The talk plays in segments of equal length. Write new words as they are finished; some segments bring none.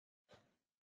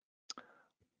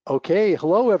Okay,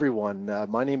 hello everyone.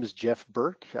 My name is Jeff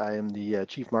Burke. I am the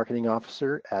Chief Marketing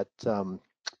Officer at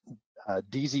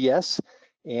DZS,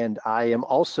 and I am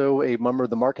also a member of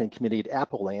the Marketing Committee at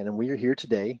Apple LAN, and we are here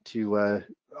today to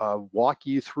walk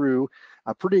you through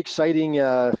a pretty exciting,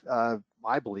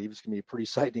 I believe it's going to be a pretty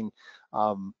exciting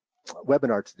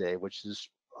webinar today, which is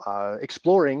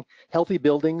exploring healthy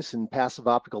buildings and passive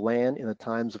optical LAN in the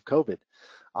times of COVID.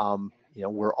 You know,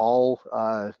 we're all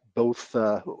both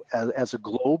as a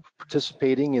globe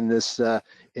participating in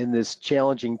this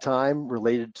challenging time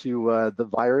related to the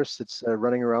virus that's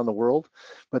running around the world.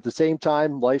 But at the same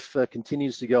time, life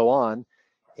continues to go on,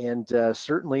 and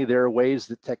certainly there are ways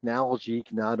that technology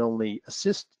can not only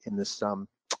assist in this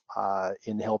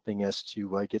in helping us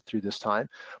to get through this time,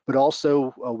 but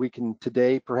also we can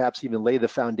today perhaps even lay the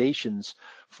foundations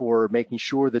for making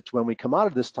sure that when we come out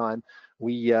of this time,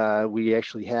 we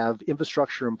actually have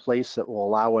infrastructure in place that will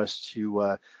allow us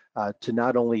to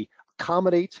not only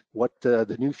accommodate what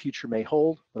the new future may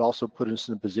hold, but also put us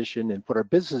in a position and put our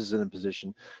businesses in a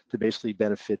position to basically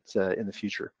benefit in the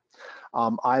future.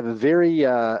 I have a very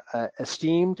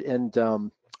esteemed and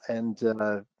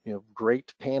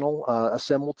great panel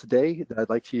assembled today that I'd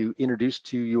like to introduce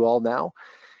to you all now.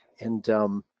 And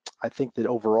I think that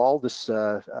overall,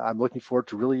 I'm looking forward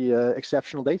to really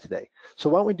exceptional day today. So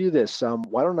why don't we do this?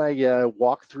 Why don't I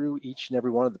walk through each and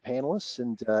every one of the panelists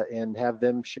and have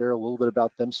them share a little bit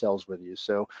about themselves with you.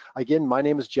 So again, my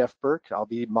name is Jeff Burke. I'll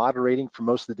be moderating for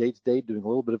most of the day today, doing a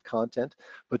little bit of content,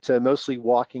 but mostly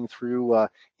walking through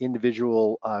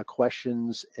individual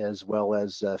questions as well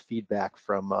as feedback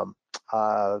from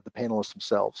the panelists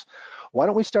themselves. Why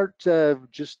don't we start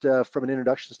just from an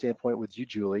introduction standpoint with you,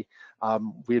 Julie.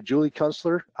 We have Julie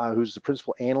Kunstler, who's the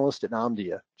principal analyst at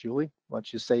Omdia. Julie, why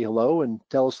don't you say hello and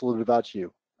tell us a little bit about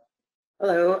you?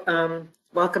 Hello,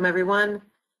 welcome everyone.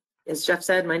 As Jeff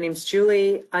said, my name's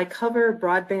Julie. I cover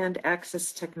broadband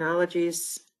access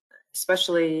technologies,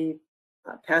 especially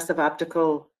passive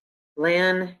optical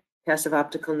LAN, passive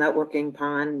optical networking,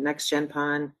 PON, next-gen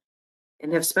PON,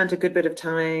 and have spent a good bit of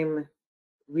time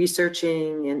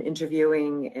researching and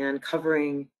interviewing and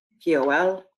covering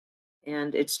POL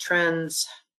and its trends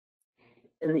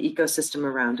in the ecosystem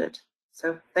around it.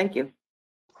 So thank you.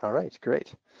 All right,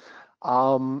 great.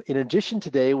 In addition,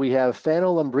 today we have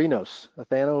Thano Lambrinos.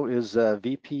 Thano is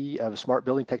VP of Smart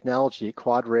Building Technology at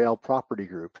Quadrail Property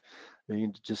Group. You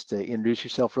can just introduce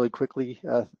yourself really quickly,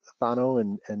 Thano,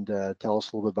 and tell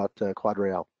us a little bit about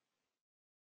Quadrail.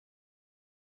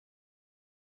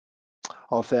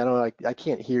 Oh, Thano, I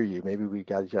can't hear you. Maybe we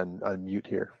got you on mute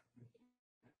here.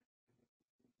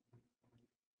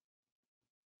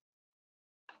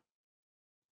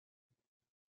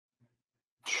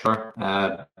 Sure.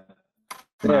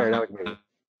 There, now we can hear you.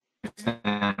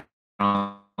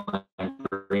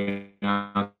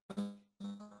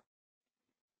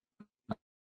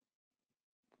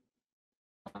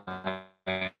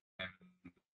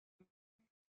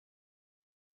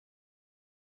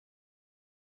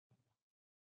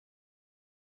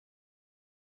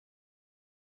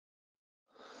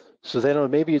 So then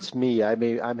maybe it's me.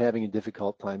 I'm having a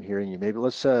difficult time hearing you. Maybe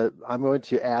let's. I'm going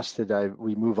to ask that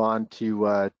we move on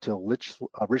to Rich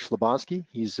Lebonsky.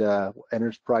 He's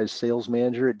enterprise sales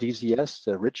manager at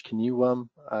DZS. Rich, can you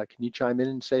chime in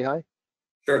and say hi?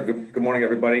 Sure. Good morning,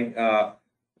 everybody. My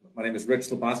name is Rich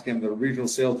Lebonsky. I'm the regional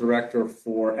sales director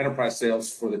for enterprise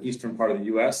sales for the eastern part of the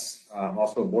U.S. I'm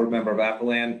also a board member of Apple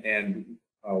LAN and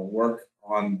work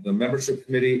on the membership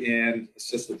committee and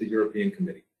assist with the European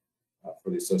committee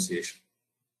for the association.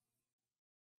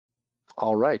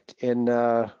 All right, and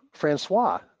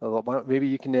Francois, maybe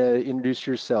you can introduce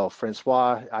yourself.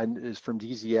 Francois is from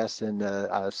DZS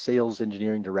and sales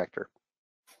engineering director.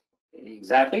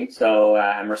 Exactly. So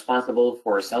I'm responsible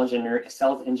for sales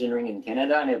engineering in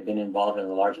Canada, and have been involved in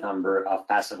a large number of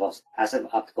passive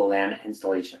optical LAN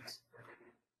installations.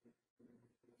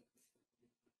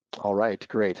 All right,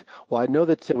 great. Well, I know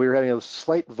that we were having a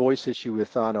slight voice issue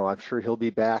with Thano. I'm sure he'll be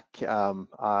back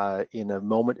in a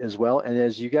moment as well. And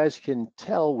as you guys can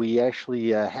tell, we actually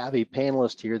have a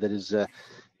panelist here that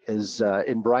is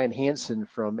in Brian Hansen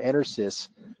from Enersys,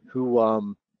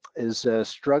 who is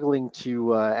struggling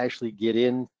to actually get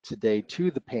in today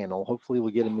to the panel. Hopefully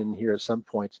we'll get him in here at some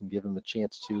point and give him a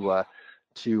chance to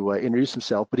introduce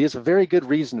himself. But he has a very good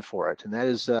reason for it, and that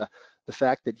is the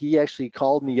fact that he actually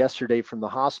called me yesterday from the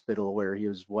hospital where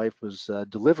his wife was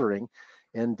delivering,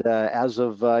 and as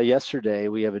of yesterday,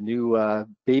 we have a new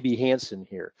baby Hansen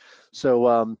here.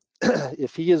 So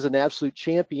if he is an absolute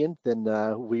champion, then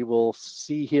we will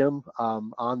see him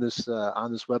on this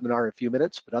webinar in a few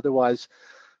minutes. But otherwise,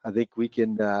 I think we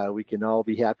can all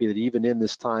be happy that even in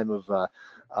this time of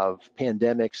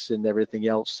pandemics and everything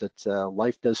else, that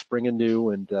life does spring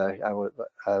anew. And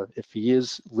if he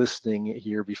is listening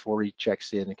here before he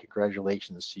checks in, and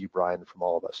congratulations to you, Brian, from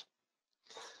all of us.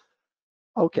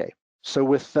 Okay, so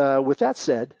with that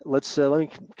said, let me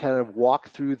kind of walk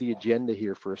through the agenda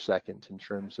here for a second in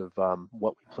terms of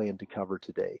what we plan to cover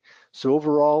today. So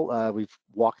overall, we've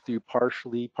walked through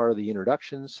partially part of the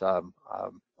introductions.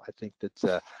 I think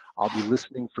that I'll be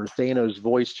listening for Thanos'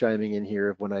 voice chiming in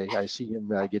here when I see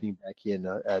him getting back in,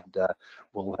 and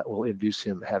we'll have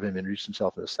him introduce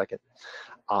himself in a second.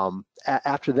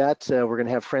 After that, we're going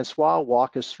to have Francois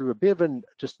walk us through a bit of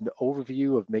just an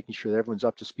overview of making sure that everyone's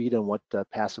up to speed on what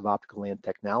passive optical LAN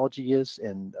technology is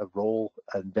and a role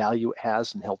and value it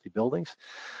has in healthy buildings.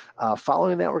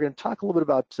 Following that, we're going to talk a little bit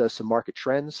about some market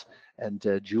trends, and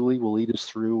Julie will lead us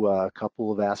through a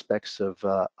couple of aspects of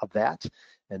that.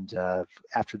 And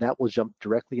after that, we'll jump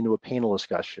directly into a panel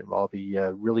discussion. I'll be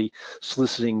really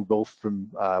soliciting both from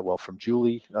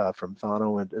Julie, from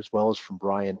Thano, and as well as from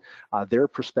Brian, their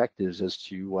perspectives as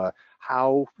to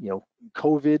how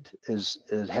COVID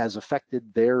has affected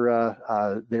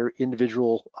their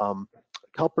individual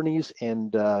companies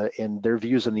and their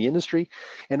views on the industry,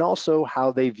 and also how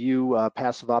they view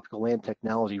passive optical LAN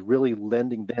technology really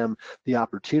lending them the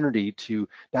opportunity to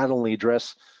not only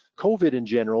address COVID in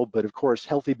general, but of course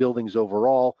healthy buildings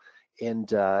overall,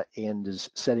 and is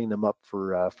setting them up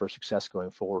for success going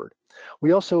forward.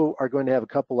 We also are going to have a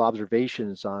couple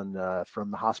observations on from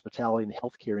the hospitality and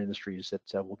healthcare industries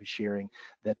that we'll be sharing,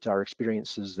 that are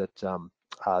experiences that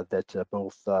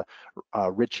both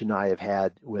Rich and I have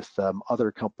had with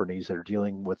other companies that are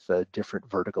dealing with different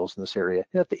verticals in this area.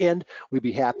 And at the end, we'd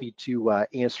be happy to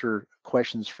answer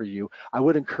questions for you. I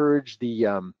would encourage the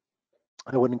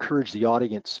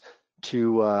audience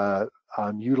to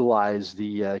utilize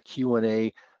the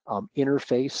Q&A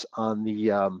interface on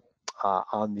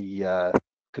the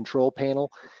control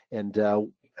panel, and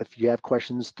if you have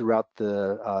questions throughout,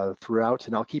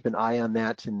 and I'll keep an eye on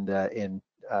that and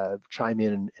chime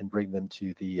in and bring them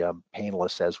to the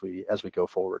panelists as we go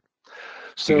forward.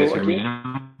 So, you guys hear me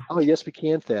now? Oh yes, we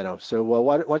can, Thano. So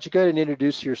why don't you go ahead and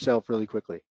introduce yourself really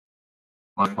quickly?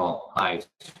 Wonderful. Hi.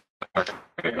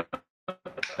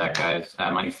 That guys.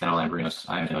 My name is Thano Lambrinos.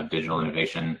 I'm in digital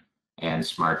innovation and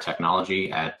smart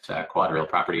technology at Quadrille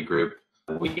Property Group.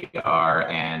 We are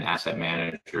an asset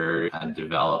manager, a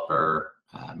developer,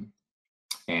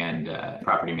 and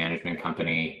property management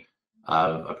company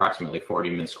of approximately 40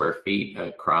 million square feet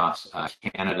across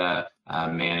Canada,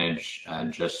 manage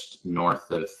just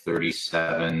north of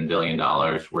 $37 billion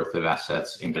worth of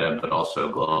assets in Canada, but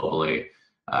also globally,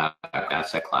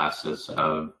 asset classes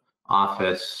of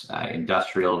office,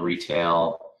 industrial,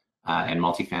 retail, and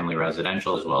multifamily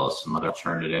residential, as well as some other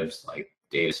alternatives like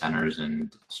data centers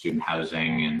and student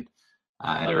housing and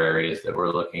other areas that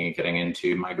we're looking at getting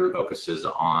into. My group focuses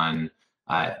on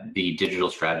the digital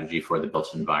strategy for the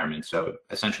built environment. So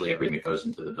essentially everything that goes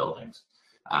into the buildings,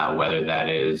 whether that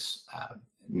is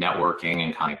networking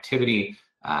and connectivity,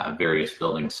 various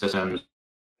building systems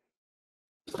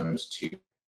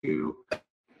to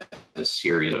a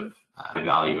series of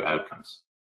value outcomes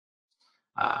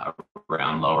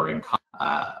around lowering costs,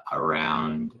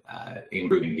 around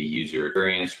improving the user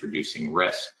experience, reducing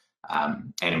risk,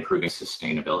 and improving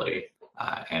sustainability.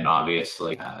 And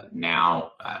obviously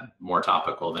now more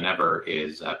topical than ever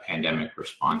is pandemic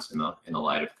response in the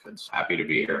light of COVID. Happy to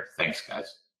be here. Thanks,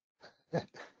 guys.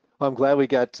 Well, I'm glad we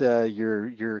got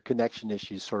your connection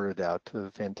issues sorted out.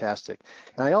 Fantastic.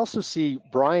 And I also see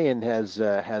Brian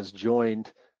has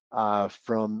joined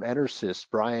from EnerSys.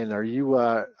 Brian, are you?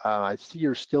 I see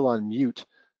you're still on mute,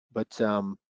 but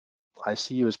I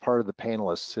see you as part of the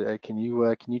panelists. Can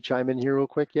you chime in here real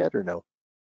quick yet, or no?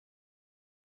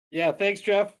 Yeah, thanks,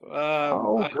 Jeff.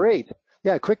 Great.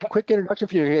 Yeah, quick introduction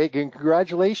for you. Hey,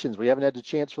 congratulations. We haven't had the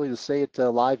chance really to say it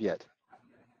live yet.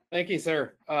 Thank you,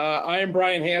 sir. I am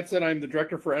Brian Hansen. I'm the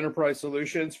Director for Enterprise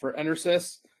Solutions for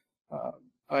EnerSys.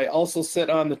 I also sit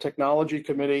on the Technology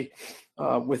Committee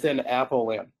within Apple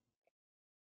LAN.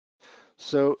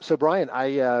 So Brian,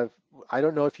 I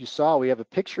don't know if you saw, we have a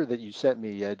picture that you sent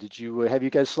me. Have you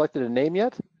guys selected a name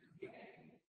yet?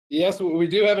 Yes, we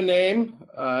do have a name.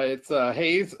 It's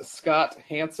Hayes Scott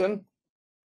Hansen.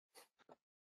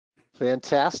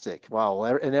 Fantastic. Wow.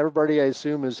 And everybody, I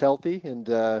assume, is healthy and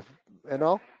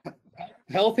all?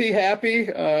 Healthy, happy.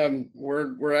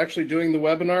 We're actually doing the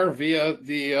webinar via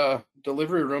the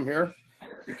delivery room here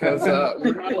because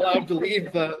we're not allowed to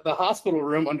leave the hospital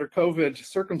room under COVID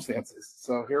circumstances.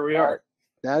 So here we are.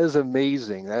 That is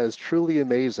amazing. That is truly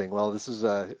amazing. Well, this is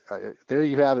there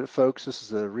you have it, folks. This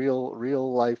is a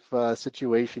real life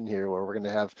situation here where we're going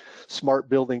to have smart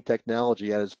building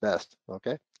technology at its best.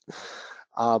 Okay.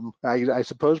 I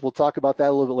suppose we'll talk about that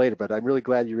a little bit later, but I'm really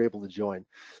glad you're able to join.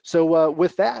 So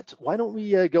with that, why don't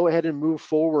we go ahead and move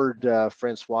forward,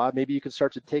 Francois? Maybe you can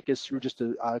start to take us through just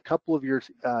a couple of your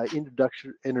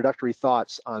introductory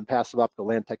thoughts on passive optical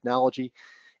LAN technology,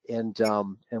 and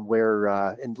where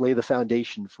and lay the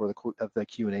foundation for the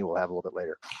Q&A we'll have a little bit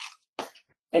later.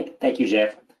 Thank you,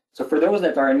 Jeff. So for those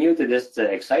that are new to this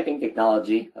exciting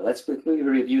technology, let's quickly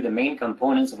review the main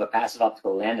components of a passive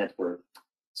optical LAN network.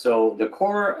 So the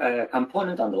core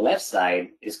component on the left side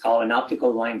is called an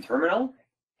optical line terminal,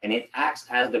 and it acts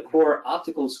as the core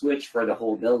optical switch for the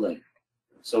whole building.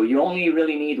 So you only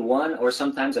really need one or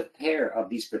sometimes a pair of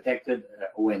these protected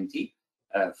ONT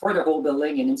for the whole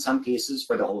building, and in some cases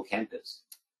for the whole campus.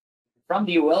 From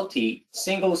the OLT,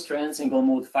 single strand, single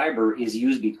mode fiber is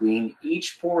used between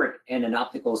each port and an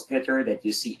optical splitter that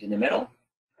you see in the middle.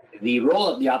 The role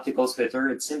of the optical splitter,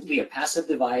 it's simply a passive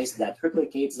device that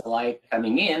replicates the light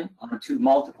coming in onto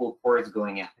multiple ports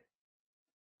going out.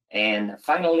 And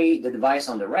finally, the device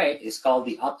on the right is called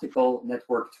the optical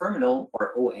network terminal,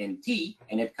 or ONT,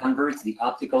 and it converts the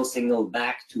optical signal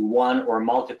back to one or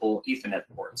multiple Ethernet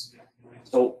ports.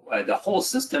 So the whole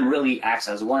system really acts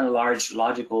as one large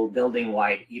logical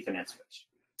building-wide Ethernet switch.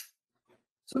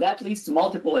 So that leads to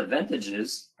multiple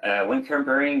advantages when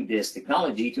comparing this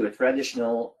technology to a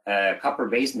traditional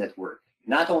copper-based network.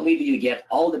 Not only do you get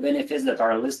all the benefits that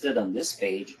are listed on this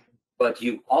page, but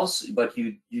you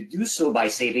do so by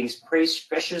saving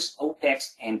precious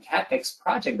OPEX and CAPEX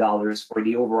project dollars for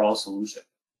the overall solution.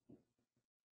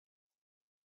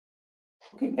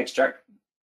 Okay, next chart.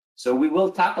 So we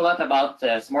will talk a lot about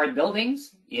smart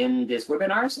buildings in this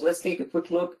webinar. So let's take a quick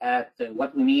look at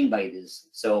what we mean by this.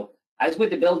 So as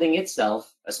with the building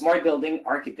itself, a smart building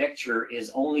architecture is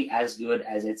only as good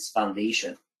as its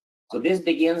foundation. So this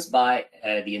begins by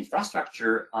the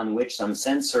infrastructure on which some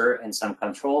sensor and some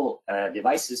control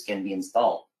devices can be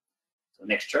installed. So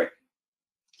next chart.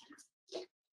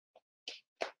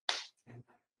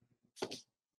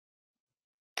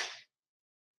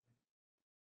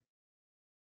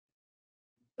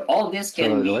 All this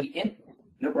can be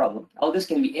no problem. All this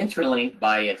can be interlinked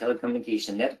by a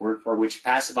telecommunication network for which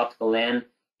passive optical LAN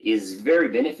is very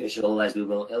beneficial, as we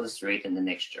will illustrate in the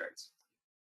next charts.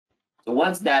 So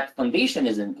once that foundation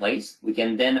is in place, we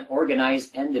can then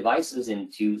organize end devices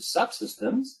into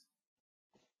subsystems,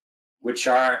 which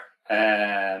are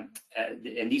and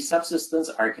these subsystems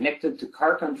are connected to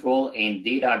car control and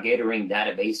data gathering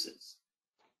databases.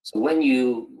 So when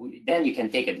you can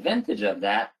take advantage of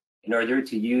that in order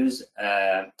to use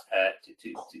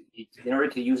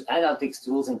analytics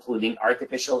tools, including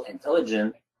artificial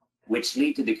intelligence, which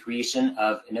lead to the creation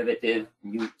of innovative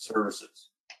new services.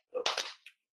 So,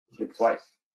 click twice.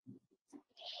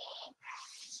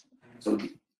 So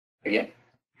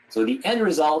the end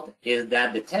result is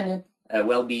that the tenant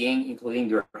well-being, including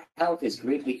their health, is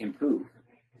greatly improved.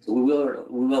 So we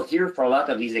will hear for a lot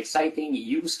of these exciting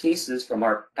use cases from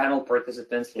our panel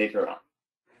participants later on.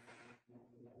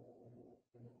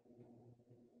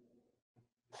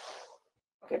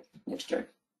 Okay, next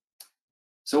chart.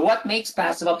 So what makes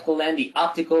passive optical LAN the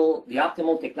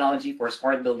optimal technology for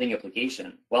smart building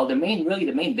application? Well, the main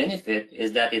benefit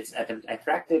is that it's at an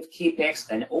attractive CAPEX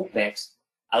and OPEX,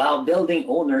 allow building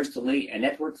owners to lay a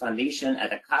network foundation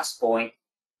at a cost point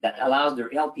that allows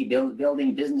their LP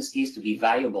building business case to be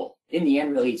viable. In the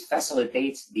end, really, it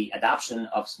facilitates the adoption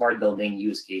of smart building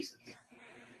use cases.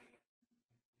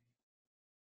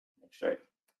 Next chart.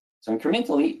 So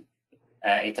incrementally,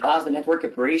 it allows the network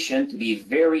operation to be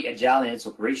very agile in its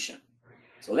operation.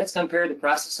 So let's compare the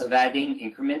process of adding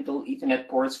incremental Ethernet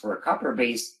ports for a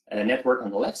copper-based network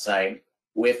on the left side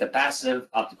with a passive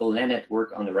optical LAN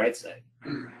network on the right side.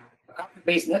 A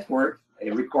copper-based network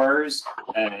requires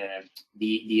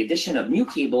the addition of new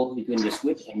cable between the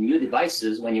switch and new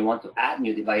devices when you want to add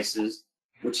new devices,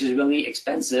 which is really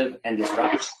expensive and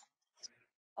disruptive.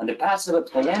 On the passive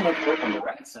optical LAN network on the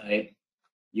right side,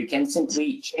 you can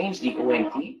simply change the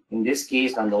ONT. In this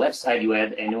case, on the left side, you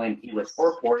had an ONT with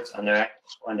 4 ports. On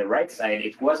the right side,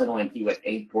 it was an ONT with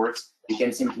 8 ports. You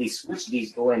can simply switch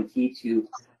these ONT to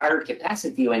higher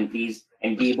capacity ONTs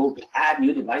and be able to add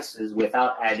new devices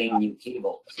without adding new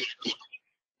cables.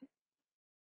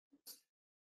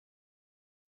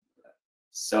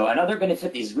 So another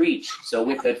benefit is reach. So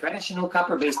with the traditional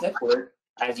copper-based network,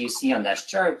 as you see on that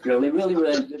chart, you're really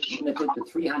limited to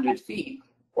 300 feet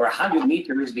or 100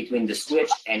 meters between the switch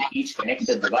and each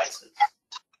connected devices.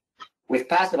 With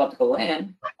passive optical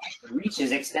LAN, reach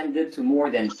is extended to more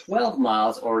than 12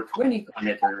 miles or 20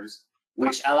 kilometers,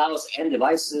 which allows end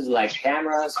devices like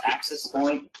cameras, access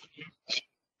point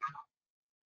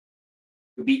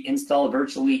to be installed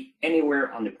virtually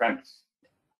anywhere on the premise.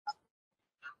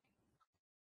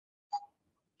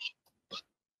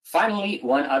 Finally,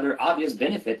 one other obvious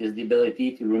benefit is the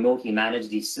ability to remotely manage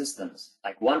these systems.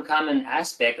 Like one common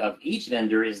aspect of each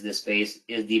vendor is the space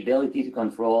is the ability to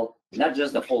control not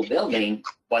just the whole building,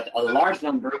 but a large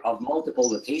number of multiple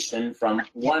locations from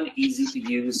one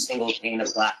easy-to-use single pane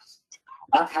of glass.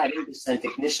 Not having to send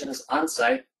technicians on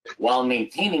site while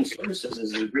maintaining services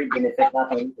is a great benefit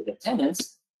not only for the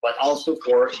tenants, but also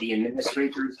for the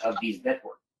administrators of these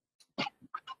networks.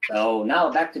 So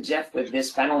now back to Jeff with this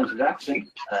final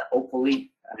introduction.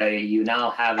 Hopefully you now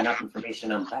have enough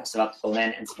information on passive optical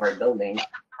LAN and smart building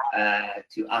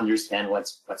to understand what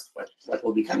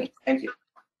will be coming. Thank you.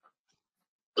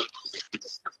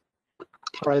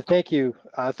 All right, thank you,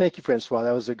 Francois.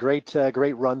 That was a great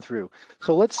run through.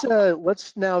 So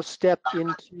let's now step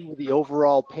into the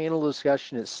overall panel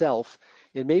discussion itself,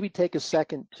 and maybe take a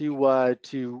second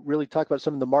to really talk about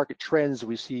some of the market trends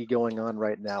we see going on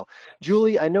right now.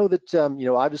 Julie, I know that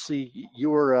obviously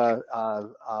you're a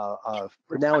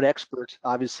renowned expert,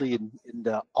 obviously in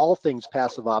all things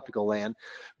passive optical LAN,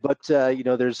 but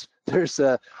there's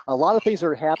a lot of things that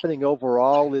are happening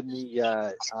overall in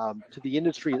the to the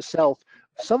industry itself,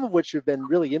 some of which have been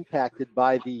really impacted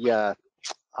by the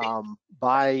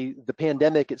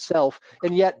pandemic itself,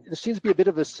 and yet there seems to be a bit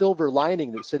of a silver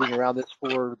lining that's sitting around this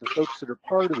for the folks that are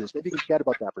part of this. Maybe you can chat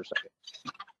about that for a second.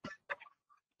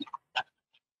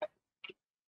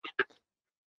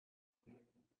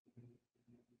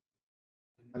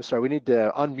 I'm sorry, we need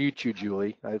to unmute you,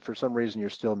 Julie. For some reason, you're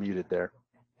still muted there.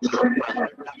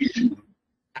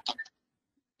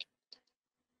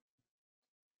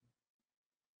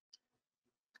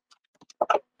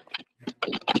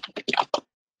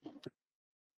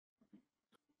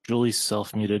 Julie's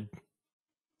self-muted.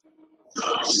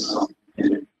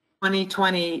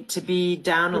 2020 to be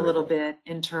down a little bit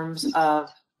in terms of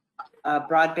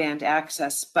broadband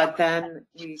access, but then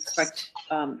we expect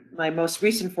my most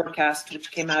recent forecast,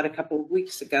 which came out a couple of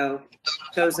weeks ago,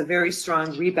 shows a very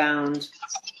strong rebound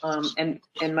and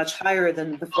much higher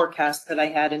than the forecast that I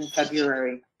had in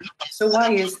February. So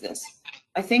why is this?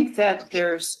 I think that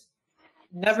there's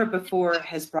never before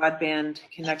has broadband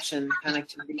connectivity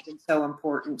been so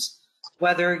important,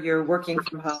 whether you're working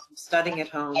from home, studying at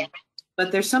home.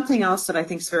 But there's something else that I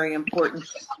think is very important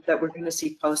that we're going to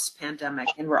see post-pandemic,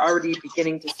 and we're already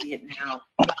beginning to see it now,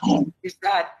 is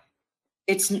that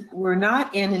we're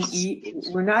not in an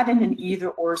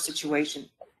either-or situation.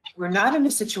 We're not in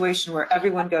a situation where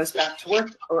everyone goes back to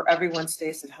work or everyone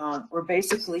stays at home. We're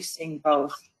basically seeing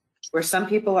both, where some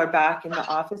people are back in the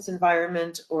office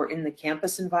environment or in the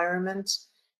campus environment.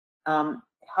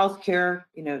 Healthcare,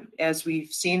 as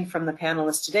we've seen from the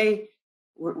panelists today,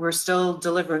 we're still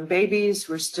delivering babies,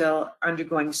 we're still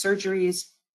undergoing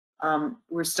surgeries,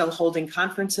 we're still holding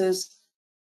conferences,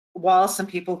 while some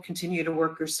people continue to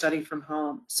work or study from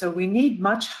home. So we need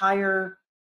much higher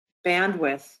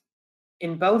bandwidth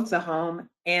in both the home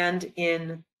and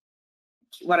in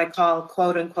what I call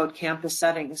quote unquote campus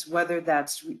settings, whether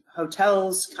that's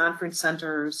hotels, conference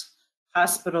centers,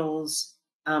 hospitals,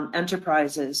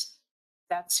 enterprises.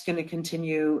 That's going to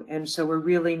continue, and so we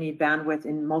really need bandwidth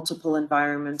in multiple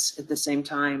environments at the same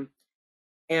time.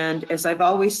 And as I've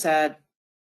always said,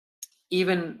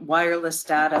 even wireless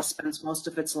data spends most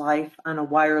of its life on a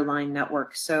wireline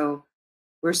network. So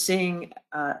we're seeing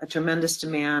a tremendous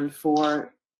demand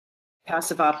for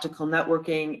passive optical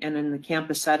networking, and in the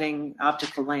campus setting,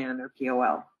 optical LAN or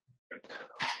POL.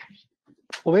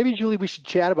 Well, maybe, Julie, we should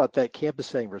chat about that campus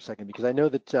setting for a second, because I know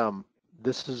that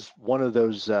this is one of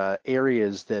those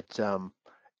areas that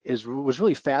was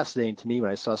really fascinating to me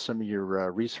when I saw some of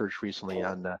your research recently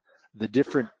on the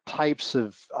different types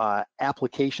of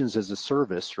applications as a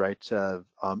service, right?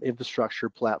 Infrastructure,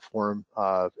 platform,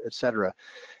 et cetera.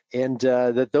 And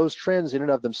that those trends in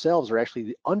and of themselves are actually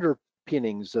the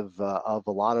underpinnings of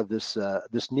a lot of this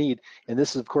need. And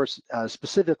this is, of course,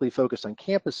 specifically focused on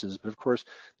campuses, but of course,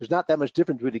 there's not that much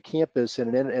difference between a campus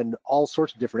and all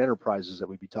sorts of different enterprises that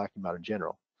we'd be talking about in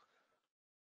general.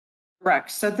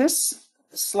 Correct. So this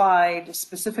slide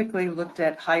specifically looked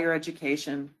at higher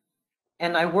education,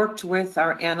 and I worked with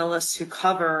our analysts who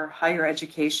cover higher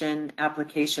education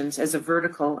applications as the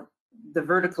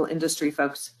vertical industry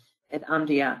folks at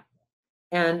Omdia.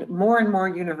 And more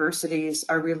universities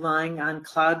are relying on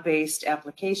cloud-based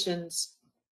applications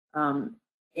and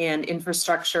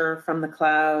infrastructure from the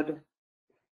cloud.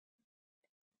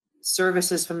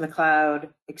 services from the cloud,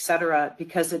 et cetera,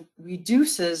 because it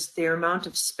reduces their amount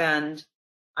of spend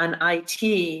on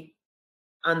IT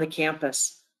on the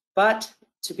campus. But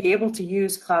to be able to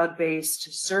use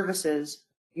cloud-based services,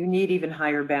 you need even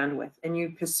higher bandwidth, and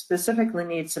you specifically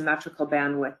need symmetrical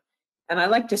bandwidth. And I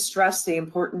like to stress the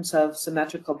importance of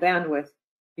symmetrical bandwidth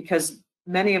because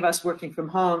many of us working from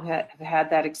home have had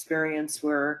that experience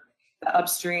where the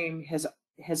upstream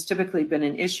has typically been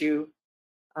an issue.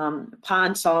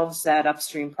 PON solves that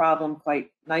upstream problem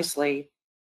quite nicely,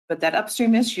 but that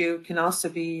upstream issue can also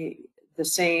be the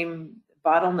same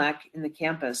bottleneck in the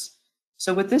campus.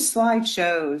 So what this slide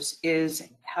shows is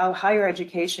how higher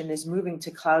education is moving to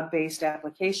cloud-based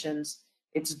applications.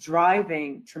 It's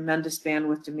driving tremendous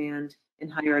bandwidth demand in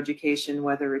higher education,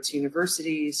 whether it's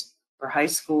universities or high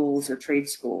schools or trade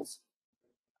schools.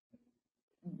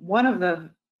 One of the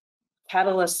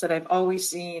catalysts that I've always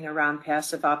seen around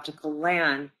passive optical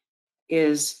LAN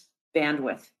is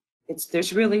bandwidth.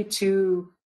 There's really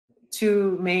two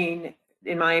main,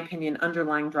 in my opinion,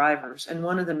 underlying drivers, and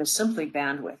one of them is simply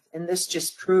bandwidth. And this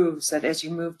just proves that as you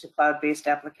move to cloud-based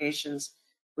applications,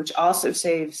 which also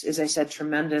saves, as I said,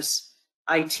 tremendous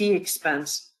IT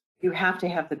expense, you have to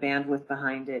have the bandwidth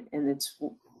behind it, and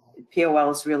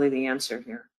POL is really the answer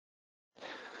here.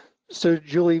 So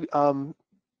Julie,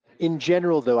 in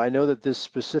general, though, I know that this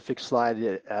specific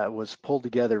slide was pulled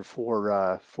together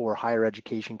for higher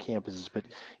education campuses, but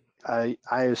I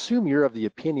assume you're of the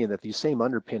opinion that these same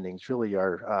underpinnings really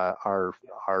are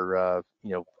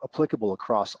applicable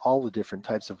across all the different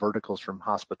types of verticals, from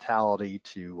hospitality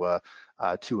to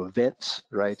events,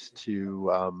 right?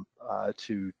 To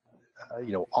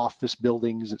office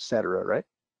buildings, et cetera, right?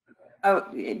 Oh,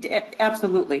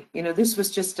 absolutely. This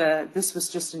was just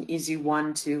an easy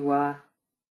one to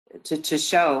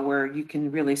show where you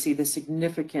can really see the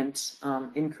significant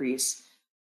increase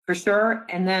for sure.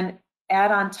 And then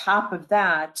add on top of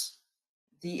that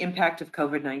the impact of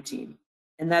COVID-19.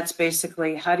 And that's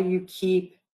basically, how do you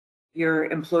keep your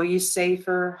employees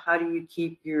safer? How do you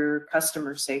keep your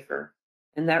customers safer?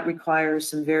 And that requires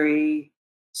some very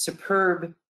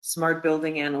superb smart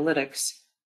building analytics,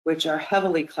 which are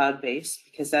heavily cloud-based,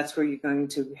 because that's where you're going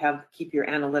to keep your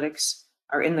analytics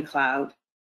are in the cloud.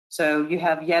 So you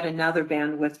have yet another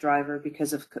bandwidth driver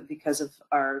because of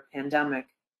our pandemic.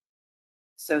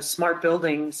 So smart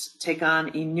buildings take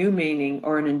on a new meaning,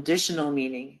 or an additional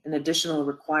meaning, an additional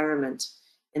requirement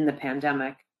in the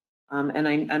pandemic. And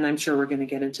I'm sure we're going to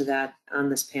get into that on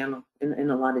this panel in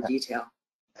a lot of detail.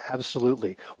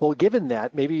 Absolutely. Well, given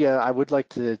that, maybe I would like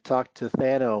to talk to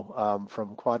Thano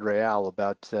from Quad Real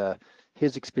about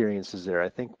his experiences there. I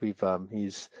think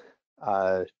he's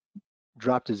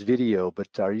dropped his video, but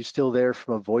are you still there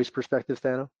from a voice perspective,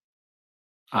 Thano?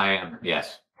 I am,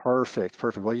 yes. Perfect.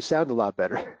 Well, you sound a lot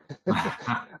better.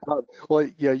 Well,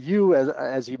 you,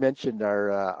 as you mentioned,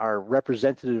 are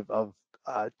representative of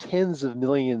tens of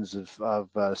millions of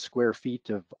square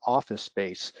feet of office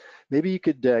space. Maybe you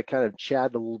could kind of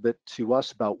chat a little bit to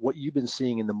us about what you've been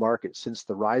seeing in the market since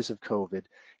the rise of COVID,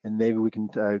 and maybe we can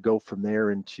go from there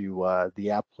into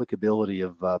the applicability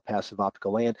of passive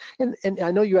optical LAN. And I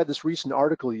know you had this recent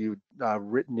article you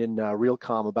written in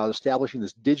Realcomm about establishing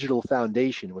this digital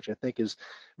foundation, which I think is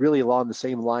really along the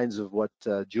same lines of what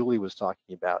Julie was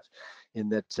talking about, in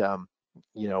that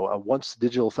once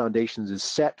digital foundations is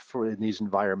set in these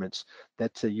environments,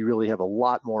 that you really have a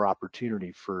lot more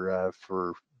opportunity for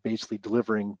basically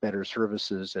delivering better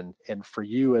services, and for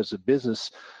you as a business,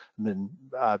 then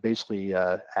basically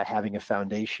having a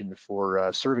foundation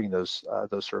for serving those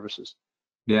services.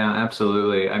 Yeah,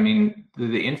 absolutely. I mean,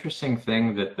 the interesting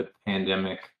thing that the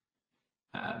pandemic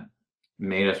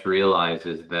made us realize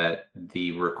is that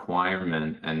the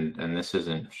requirement, and this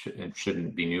it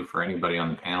shouldn't be new for anybody on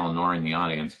the panel nor in the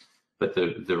audience, but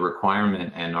the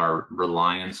requirement and our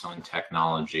reliance on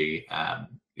technology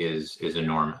is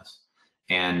enormous.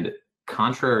 And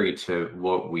contrary to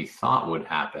what we thought would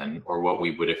happen, or what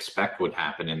we would expect would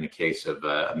happen in the case of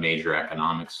a major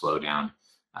economic slowdown,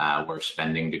 where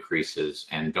spending decreases,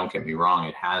 and don't get me wrong,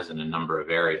 it has in a number of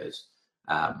areas.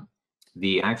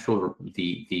 The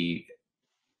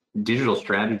digital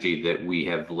strategy that we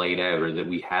have laid out, or that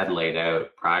we had laid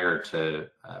out prior to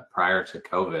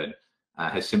COVID,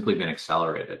 has simply been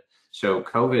accelerated. So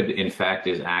COVID, in fact,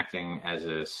 is acting as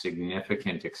a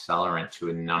significant accelerant to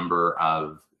a number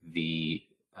of the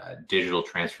digital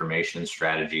transformation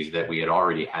strategies that we had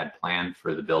already had planned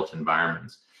for the built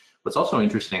environments. What's also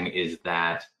interesting is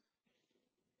that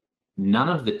none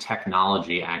of the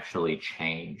technology actually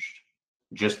changed,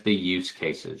 just the use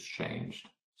cases changed.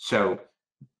 So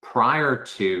prior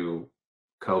to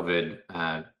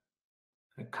COVID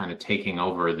kind of taking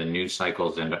over the news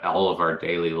cycles and all of our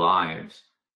daily lives,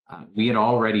 we had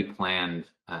already planned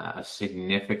a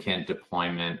significant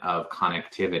deployment of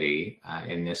connectivity,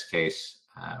 in this case,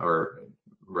 or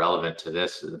relevant to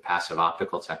this, the passive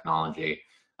optical technology,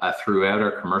 throughout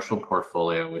our commercial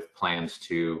portfolio, with plans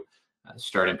to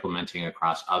start implementing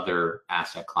across other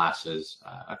asset classes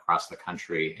across the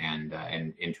country and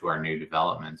into our new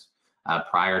developments.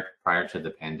 Prior to the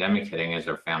pandemic hitting, as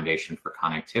our foundation for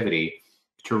connectivity,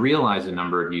 to realize a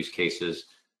number of use cases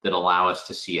that allow us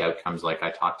to see outcomes like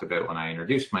I talked about when I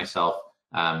introduced myself,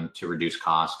 to reduce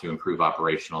costs, to improve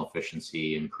operational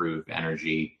efficiency, improve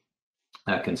energy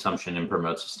consumption, and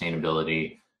promote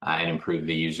sustainability, and improve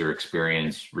the user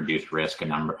experience, reduce risk,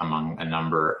 among a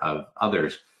number of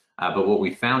others. But what we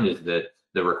found is that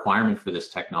the requirement for this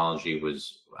technology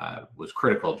was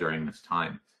critical during this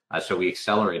time. So we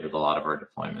accelerated a lot of our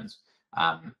deployments.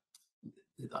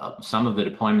 Some of the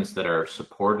deployments that are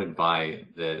supported by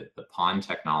the PON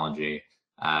technology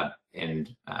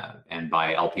and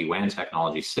by LP-WAN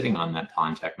technology sitting on that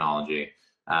PON technology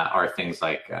are things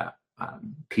like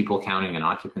people counting and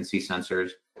occupancy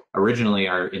sensors. Originally,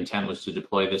 our intent was to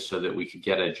deploy this so that we could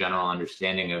get a general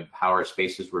understanding of how our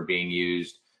spaces were being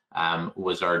used.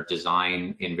 Was our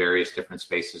design in various different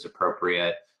spaces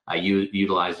appropriate?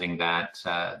 Utilizing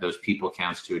those people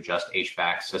counts to adjust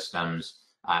HVAC systems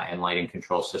and lighting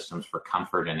control systems for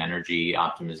comfort and energy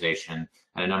optimization,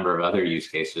 and a number of other use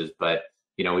cases. But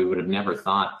we would have never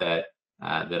thought that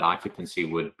occupancy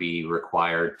would be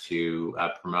required to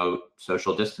promote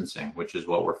social distancing, which is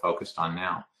what we're focused on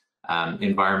now.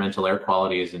 Environmental air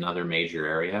quality is another major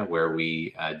area where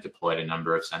we deployed a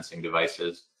number of sensing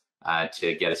devices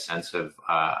to get a sense of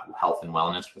health and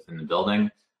wellness within the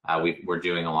building. We're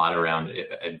doing a lot around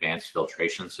advanced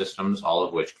filtration systems, all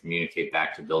of which communicate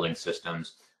back to building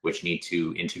systems, which need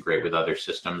to integrate with other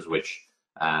systems, which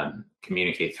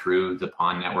communicate through the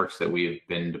PON networks that we've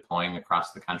been deploying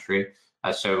across the country.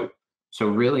 So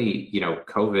really,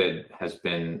 COVID has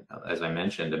been, as I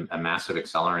mentioned, a massive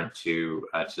accelerant to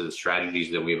the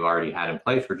strategies that we've already had in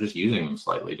place. We're just using them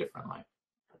slightly differently.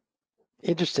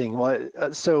 Interesting. Well,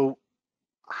 so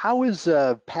how is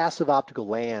passive optical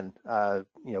LAN,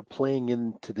 playing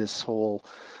into this whole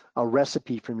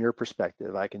recipe from your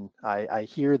perspective? I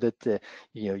hear that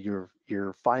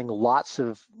you're finding lots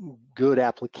of good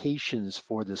applications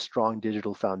for this strong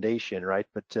digital foundation, right?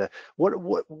 But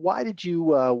why did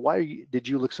you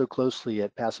look so closely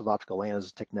at passive optical LAN as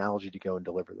a technology to go and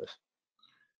deliver this?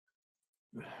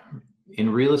 In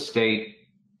real estate,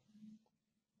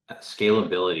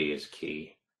 scalability is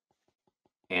key,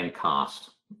 and cost.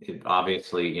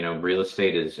 Obviously, real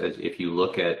estate is, if you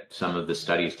look at some of the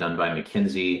studies done by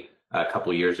McKinsey a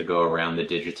couple of years ago around the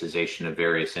digitization of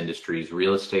various industries,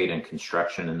 real estate and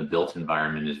construction in the built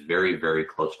environment is very, very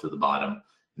close to the bottom.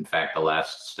 In fact, the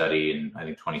last study in, I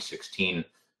think, 2016,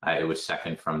 it was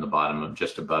second from the bottom, of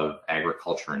just above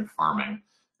agriculture and farming,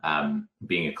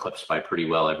 being eclipsed by pretty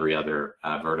well every other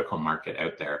vertical market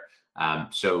out there.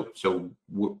 So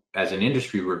as an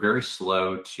industry, we're very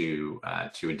slow to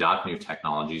adopt new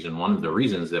technologies, and one of the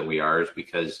reasons that we are is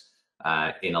because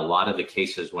in a lot of the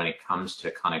cases when it comes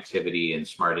to connectivity and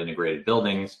smart integrated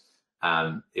buildings,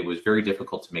 it was very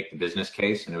difficult to make the business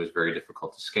case, and it was very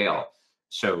difficult to scale.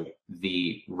 So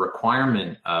the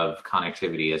requirement of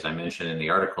connectivity, as I mentioned in the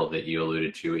article that you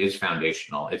alluded to, is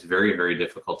foundational. It's very, very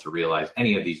difficult to realize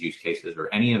any of these use cases or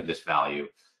any of this value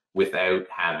without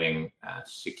having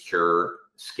secure,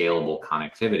 scalable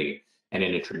connectivity. And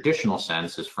in a traditional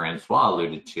sense, as Francois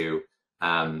alluded to,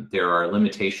 there are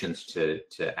limitations to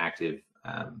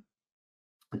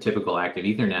typical active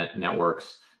Ethernet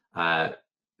networks,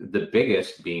 the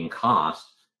biggest being cost,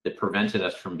 that prevented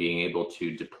us from being able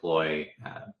to deploy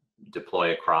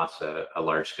across a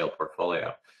large-scale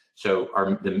portfolio. So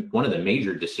one of the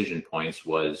major decision points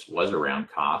was around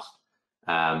cost.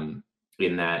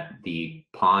 In that the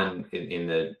PON, in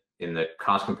the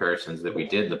cost comparisons that we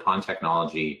did, the PON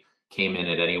technology came in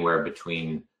at anywhere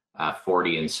between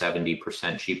 40 and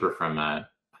 70% cheaper from a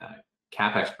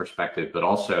CapEx perspective, but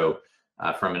also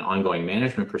from an ongoing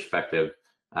management perspective,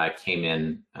 came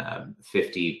in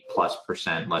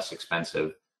 50+% less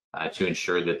expensive to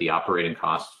ensure that the operating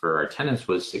costs for our tenants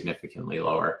was significantly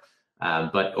lower.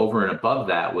 But over and above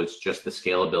that was just the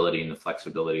scalability and the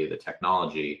flexibility of the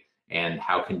technology, and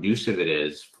how conducive it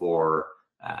is for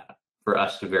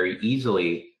us to very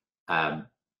easily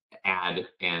add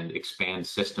and expand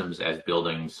systems as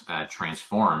buildings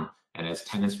transform, and as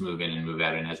tenants move in and move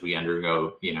out, and as we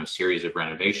undergo series of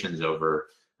renovations over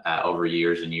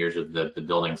years and years of the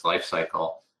building's life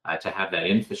cycle, to have that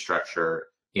infrastructure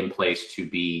in place to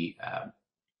be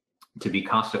to be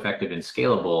cost effective and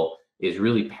scalable is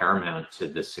really paramount to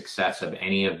the success of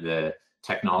any of the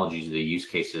technologies, the use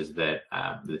cases that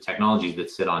the technologies that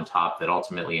sit on top that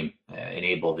ultimately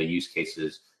enable the use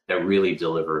cases that really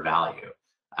deliver value.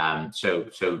 So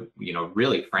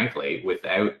really, frankly,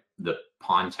 without the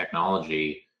PON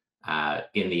technology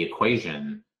in the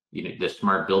equation, the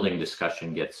smart building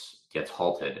discussion gets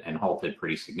halted, and halted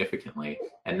pretty significantly.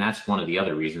 And that's one of the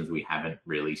other reasons we haven't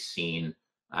really seen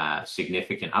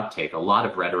significant uptake. A lot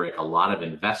of rhetoric, a lot of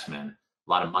investment, a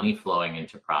lot of money flowing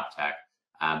into prop tech,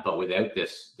 but without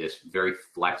this very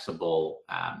flexible,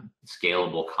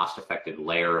 scalable, cost-effective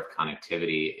layer of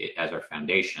connectivity as our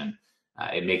foundation,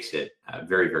 it makes it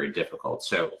very, very difficult.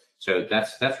 So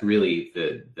that's really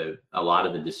a lot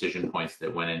of the decision points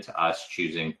that went into us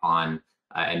choosing PON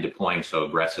and deploying so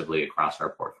aggressively across our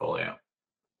portfolio.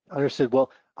 Understood.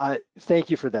 Well, thank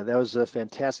you for that. That was a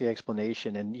fantastic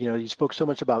explanation. And you spoke so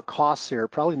much about costs here. It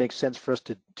probably makes sense for us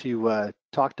to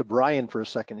talk to Brian for a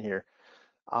second here.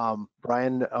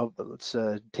 Brian, let's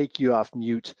take you off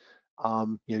mute.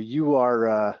 You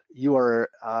are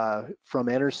from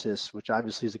EnerSys, which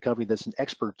obviously is a company that's an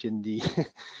expert in the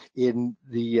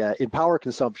in power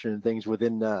consumption and things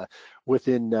within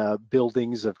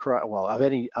buildings of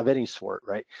any sort,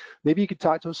 right? Maybe you could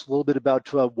talk to us a little bit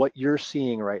about what you're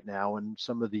seeing right now and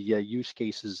some of the use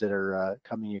cases that are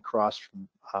coming across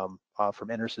from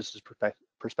EnerSys's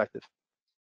perspective.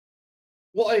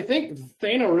 Well, I think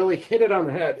Thano really hit it on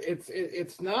the head.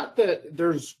 It's not that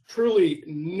there's truly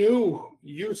new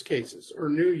use cases or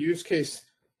new use case.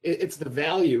 It's the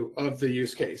value of the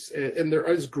use case, and there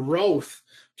is growth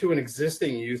to an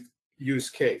existing use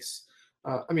case.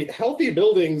 I mean, healthy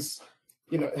buildings,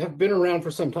 have been around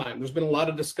for some time. There's been a lot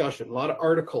of discussion, a lot of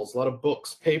articles, a lot of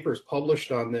books, papers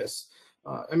published on this.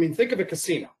 I mean, think of a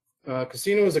casino.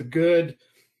 Casino is a good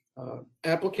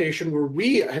application where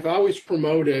we have always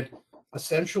promoted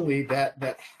essentially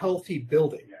that healthy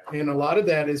building, and a lot of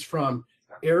that is from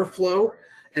airflow,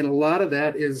 and a lot of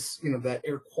that is that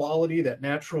air quality, that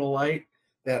natural light,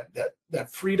 that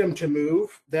freedom to move.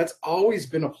 That's always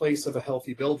been a place of a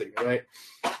healthy building, right?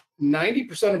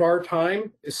 90% of our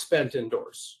time is spent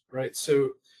indoors, right?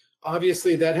 So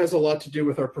obviously that has a lot to do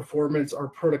with our performance, our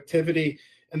productivity,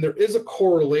 and there is a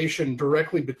correlation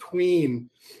directly between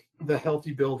the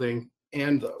healthy building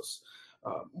and those.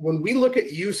 When we look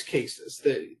at use cases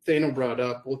that Thano brought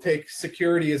up, we'll take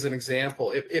security as an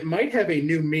example. It might have a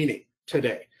new meaning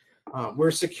today, where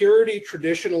security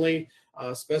traditionally,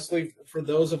 especially for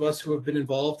those of us who have been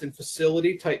involved in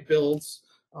facility type builds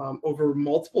over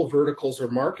multiple verticals or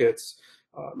markets,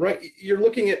 right? You're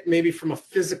looking at maybe from a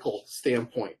physical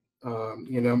standpoint,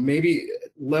 maybe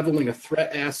leveling a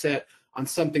threat asset on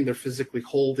something they're physically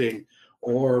holding,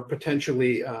 or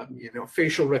potentially,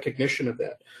 facial recognition of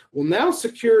that. Well, now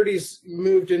security's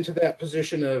moved into that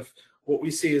position of what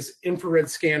we see as infrared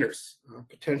scanners,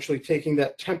 potentially taking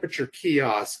that temperature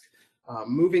kiosk,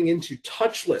 moving into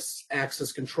touchless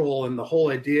access control, and the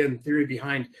whole idea and theory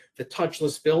behind the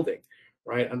touchless building,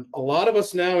 right? And a lot of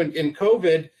us now in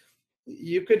COVID,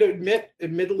 you could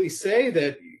admittedly say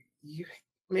that you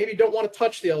maybe don't want to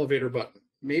touch the elevator button.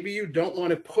 Maybe you don't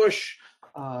want to push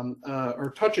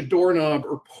or touch a doorknob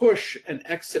or push an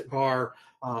exit bar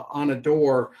on a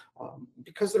door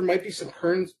because there might be some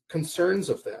concerns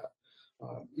of that.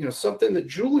 Something that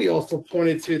Julie also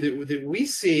pointed to that we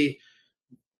see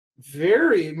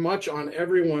very much on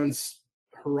everyone's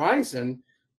horizon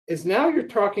is now you're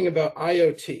talking about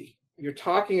IoT. You're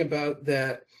talking about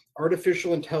that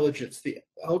artificial intelligence, the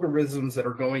algorithms that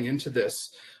are going into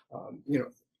this.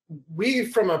 We,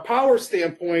 from a power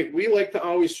standpoint, we like to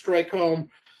always strike home,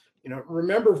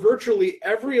 remember virtually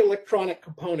every electronic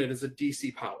component is a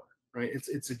DC power, right?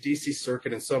 It's a DC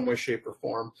circuit in some way, shape, or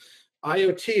form.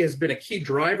 IoT has been a key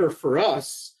driver for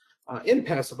us in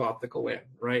passive optical LAN,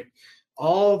 right?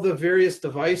 All the various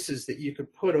devices that you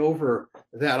could put over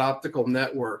that optical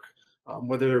network,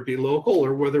 whether it be local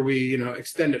or whether we,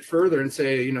 extend it further and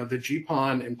say, the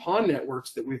GPON and PON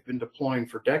networks that we've been deploying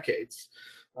for decades.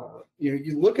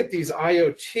 You look at these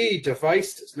IoT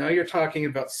devices, now you're talking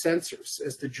about sensors,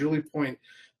 as to Julie's point,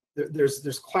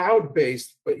 there's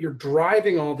cloud-based, but you're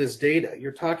driving all this data.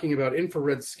 You're talking about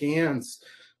infrared scans,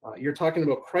 you're talking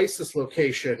about crisis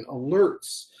location,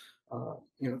 alerts.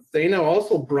 Thano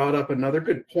also brought up another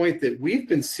good point that we've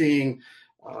been seeing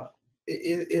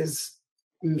is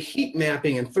heat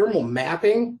mapping and thermal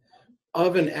mapping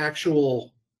of an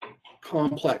actual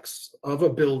complex, of a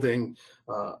building,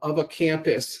 of a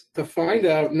campus, to find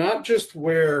out not just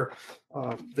where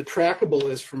the trackable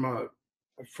is from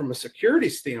a security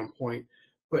standpoint,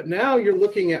 but now you're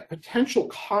looking at potential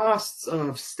costs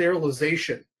of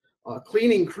sterilization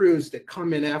cleaning crews that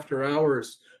come in after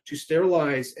hours to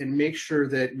sterilize and make sure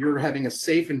that you're having a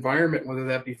safe environment, whether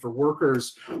that be for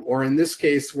workers or in this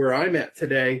case where I'm at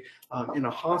today, in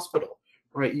a hospital,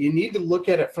 right? You need to look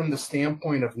at it from the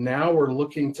standpoint of now we're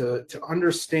looking to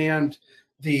understand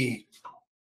the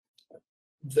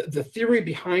theory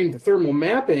behind the thermal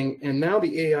mapping and now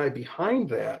the AI behind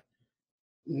that.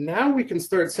 Now we can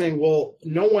start saying, well,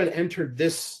 no one entered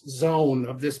this zone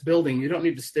of this building. You don't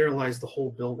need to sterilize the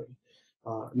whole building.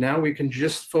 Now we can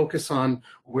just focus on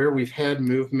where we've had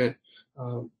movement,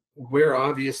 where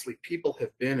obviously people have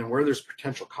been and where there's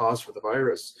potential cause for the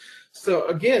virus. So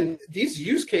again, these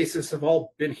use cases have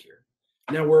all been here.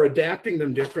 Now we're adapting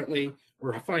them differently.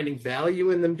 We're finding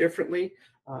value in them differently.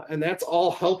 And that's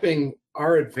all helping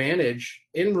our advantage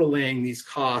in relaying these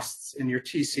costs in your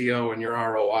TCO and your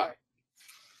ROI.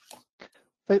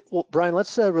 Well, Brian,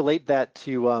 let's relate that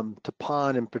to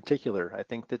PON in particular. I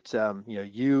think that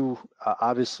you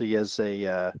obviously as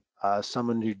a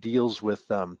someone who deals with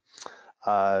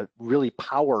really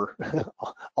power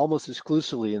almost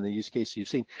exclusively in the use case you've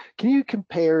seen. Can you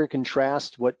compare and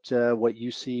contrast what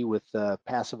you see with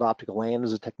passive optical LAN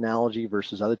as a technology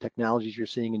versus other technologies you're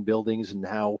seeing in buildings, and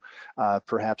how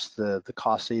perhaps the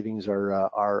cost savings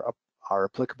are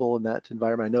applicable in that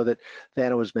environment? I know that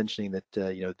Thana was mentioning that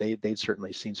they'd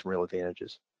certainly seen some real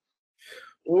advantages.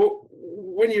 Well,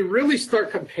 when you really start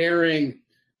comparing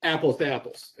apples to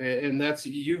apples, and that's,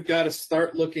 you've got to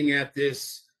start looking at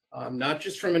this not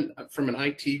just from an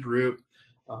IT group,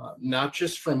 not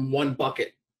just from one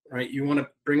bucket, right? You want to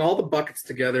bring all the buckets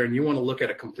together and you want to look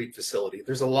at a complete facility.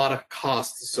 There's a lot of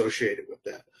costs associated with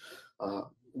that.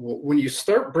 When you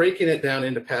start breaking it down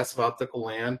into passive optical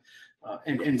LAN,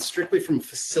 and strictly from a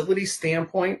facility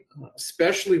standpoint,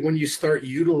 especially when you start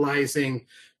utilizing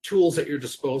tools at your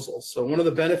disposal. So one of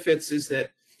the benefits is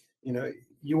that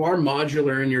you are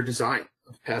modular in your design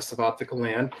of passive optical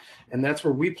LAN, and that's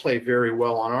where we play very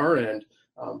well on our end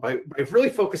by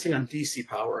really focusing on DC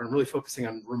power and really focusing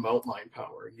on remote line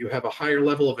power. You have a higher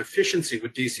level of efficiency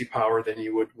with DC power than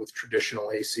you would with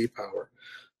traditional AC power.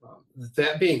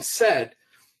 That being said,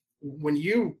 when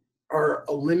you are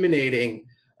eliminating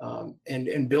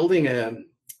and building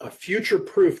a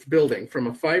future-proofed building from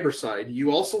a fiber side,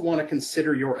 you also want to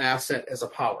consider your asset as a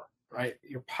power, right?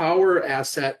 Your power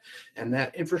asset and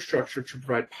that infrastructure to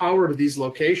provide power to these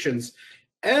locations.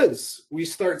 As we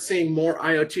start seeing more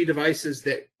IoT devices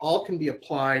that all can be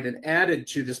applied and added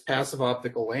to this passive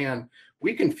optical LAN,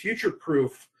 we can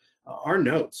future-proof our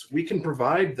nodes. We can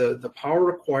provide the power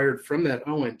required from that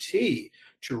ONT to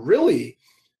really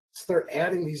start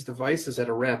adding these devices at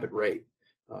a rapid rate.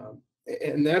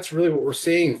 And that's really what we're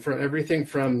seeing from everything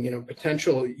from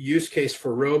potential use case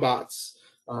for robots,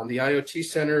 the IoT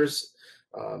centers,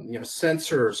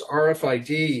 sensors,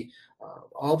 RFID,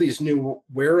 all these new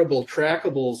wearable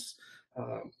trackables.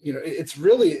 It's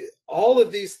really all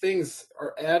of these things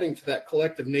are adding to that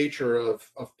collective nature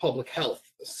of public health,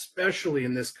 especially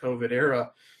in this COVID era.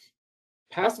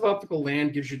 Passive optical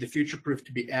LAN gives you the future proof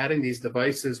to be adding these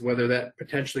devices, whether that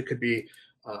potentially could be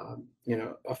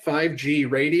a 5G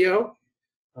radio,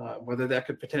 whether that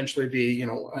could potentially be, a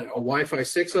Wi-Fi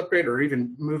 6 upgrade, or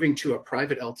even moving to a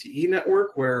private LTE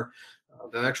network where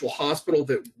the actual hospital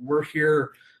that we're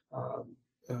here,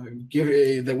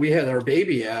 that we had our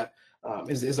baby at,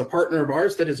 is a partner of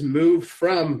ours that has moved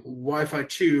from Wi-Fi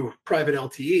to private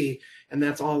LTE, and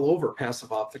that's all over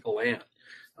passive optical LAN.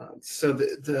 So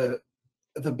the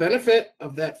benefit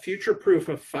of that future proof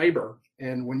of fiber,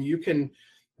 and when you can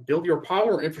build your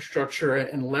power infrastructure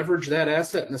and leverage that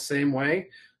asset in the same way,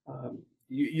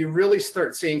 you really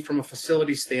start seeing from a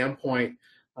facility standpoint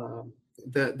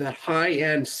that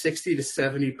high-end 60 to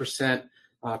 70%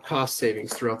 cost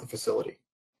savings throughout the facility.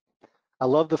 I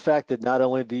love the fact that not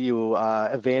only do you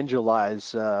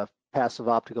evangelize passive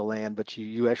optical LAN, but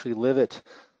you actually live it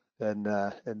and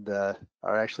are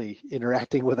actually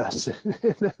interacting with us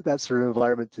in that sort of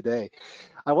environment today.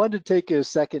 I wanted to take a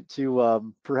second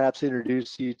to perhaps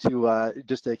introduce you to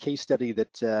just a case study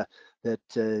that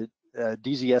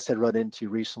DZS had run into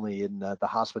recently in the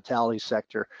hospitality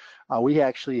sector. We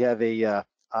actually have a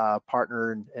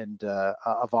partner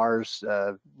of ours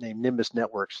named Nimbus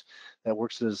Networks that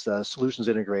works as a solutions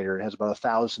integrator and has about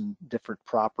 1,000 different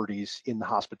properties in the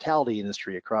hospitality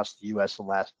industry across the U.S. and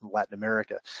Latin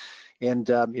America. And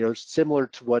similar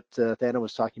to what Thana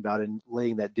was talking about in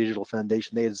laying that digital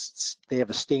foundation, they have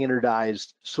a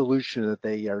standardized solution that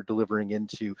they are delivering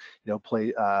into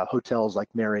hotels like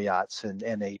Marriott's and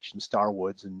NH and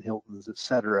Starwoods and Hilton's, et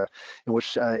cetera, in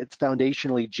which it's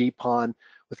foundationally GPON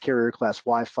with carrier class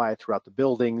Wi-Fi throughout the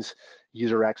buildings.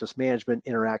 user access management,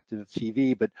 interactive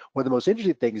TV. But one of the most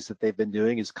interesting things that they've been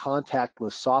doing is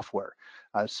contactless software.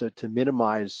 So to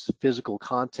minimize physical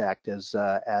contact as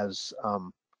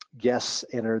guests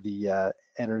enter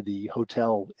the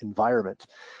hotel environment.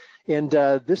 And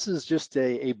this is just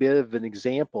a bit of an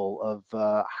example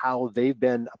of how they've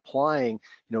been applying,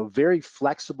 very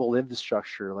flexible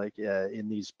infrastructure, like in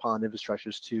these PON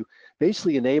infrastructures, to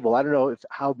basically enable. I don't know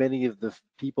how many of the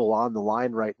people on the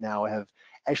line right now have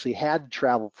actually had to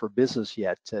travel for business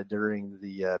yet during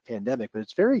the pandemic, but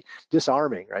it's very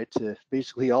disarming, right? To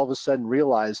basically all of a sudden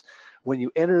realize when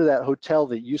you enter that hotel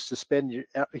that you used to spend your,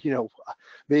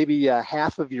 maybe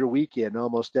half of your weekend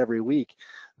almost every week,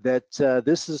 that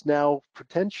this is now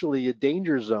potentially a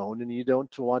danger zone and you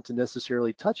don't want to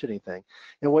necessarily touch anything.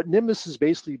 And what Nimbus has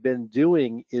basically been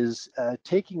doing is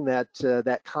taking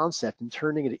that concept and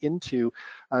turning it into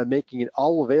making it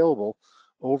all available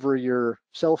over your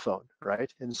cell phone,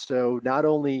 right? And so not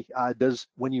only does,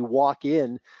 when you walk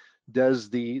in, does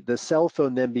the cell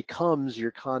phone then becomes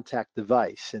your contact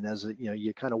device, and as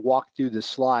you kind of walk through the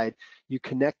slide, you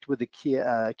connect with the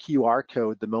QR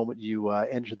code the moment you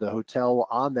enter the hotel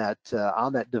on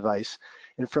that device,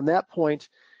 and from that point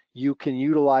you can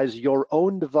utilize your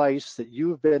own device that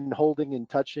you've been holding and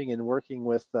touching and working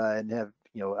with and have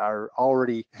are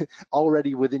already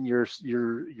within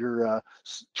your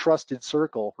trusted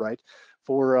circle, right?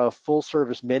 For full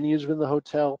service menus within the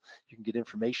hotel, you can get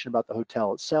information about the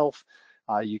hotel itself.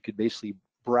 You could basically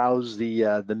browse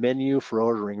the menu for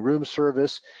ordering room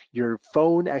service. Your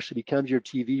phone actually becomes your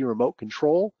TV remote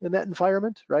control in that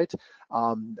environment, right?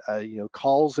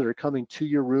 Calls that are coming to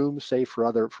your room, say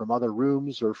from other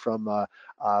rooms or from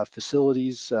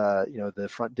facilities, the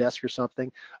front desk or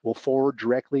something, will forward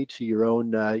directly to your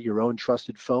own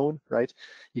trusted phone, right?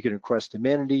 You can request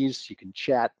amenities, you can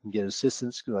chat and get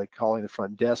assistance, like calling the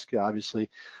front desk, obviously,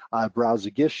 browse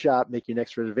the gift shop, make your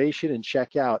next reservation, and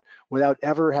check out without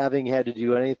ever having had to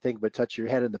do anything but touch your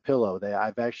head in the pillow.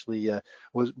 I've actually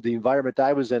was the environment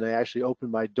I was in. I actually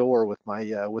opened my door with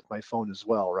my phone as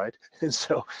well, right? And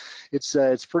so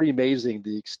it's pretty amazing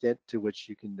the extent to which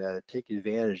you can take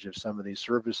advantage of some of these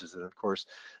services. And of course,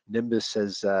 Nimbus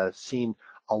has seen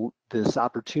this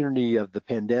opportunity of the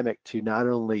pandemic to not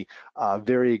only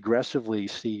very aggressively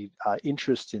see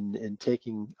interest in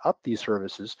taking up these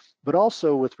services, but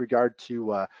also with regard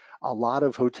to a lot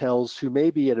of hotels who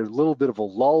may be at a little bit of a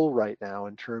lull right now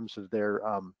in terms of their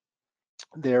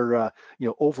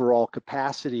overall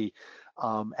capacity,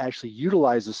 actually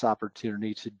utilize this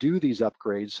opportunity to do these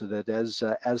upgrades so that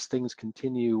as things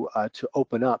continue to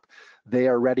open up, they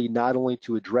are ready not only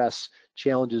to address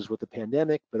challenges with the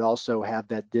pandemic, but also have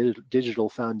that digital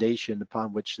foundation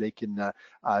upon which they can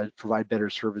provide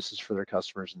better services for their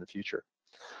customers in the future.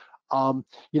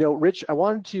 Rich, I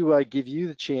wanted to give you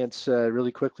the chance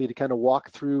really quickly to kind of walk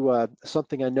through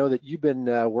something I know that you've been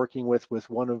working with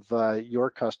one of your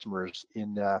customers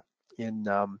in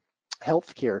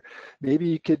healthcare. Maybe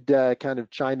you could kind of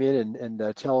chime in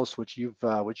and tell us what you've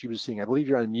been seeing. I believe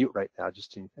you're on mute right now,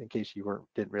 just in case you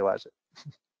didn't realize it.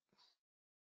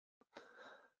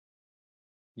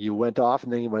 You went off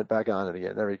and then you went back on it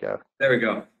again. There we go. There we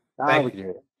go. Now we can hear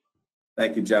you.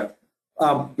 Thank you, Jeff.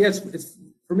 Yes,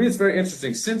 for me, it's very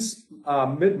interesting. Since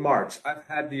mid-March, I've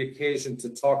had the occasion to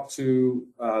talk to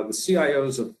the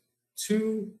CIOs of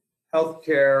two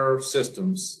healthcare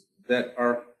systems that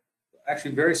are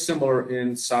actually very similar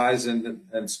in size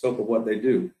and scope of what they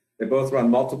do. They both run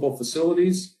multiple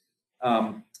facilities.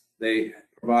 They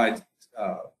provide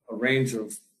a range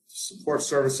of support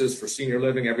services for senior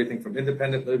living, everything from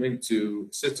independent living to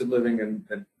assisted living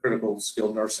and critical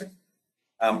skilled nursing.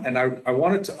 And I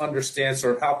wanted to understand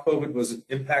sort of how COVID was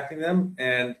impacting them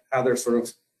and how they're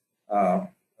sort of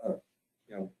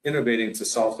innovating to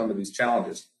solve some of these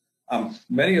challenges.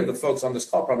 Many of the folks on this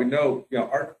call probably know,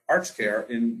 ArchCare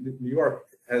in New York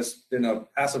has been a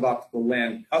Passive Optical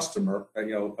LAN customer,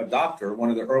 adopter, one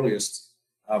of the earliest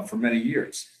for many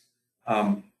years.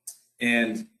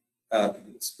 And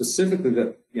specifically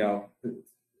that,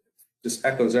 just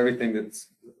echoes everything that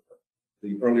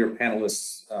the earlier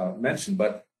panelists mentioned,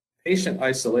 but patient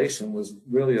isolation was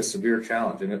really a severe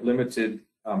challenge, and it limited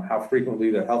how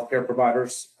frequently the healthcare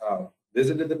providers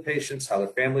visited the patients, how their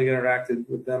family interacted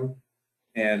with them,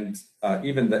 and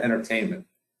even the entertainment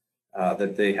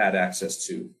that they had access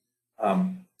to.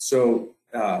 So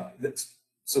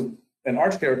in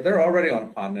ArchCare, they're already on a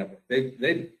PON network.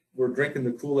 They were drinking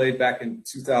the Kool-Aid back in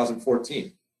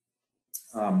 2014.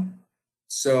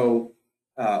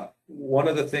 One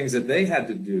of the things that they had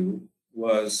to do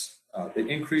was they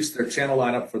increased their channel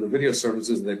lineup for the video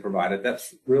services they provided.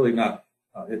 That's really not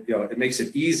it makes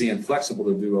it easy and flexible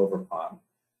to do over PON.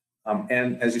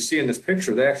 And as you see in this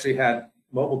picture, they actually had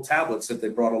mobile tablets that they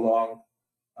brought along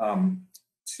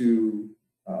to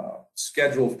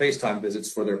schedule FaceTime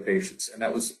visits for their patients, and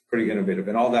that was pretty innovative.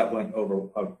 And all that went over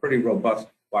a pretty robust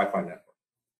Wi-Fi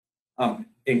network.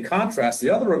 In contrast, the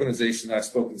other organization that I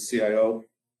spoke to the CIO,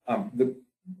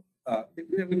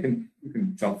 we can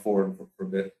jump forward for a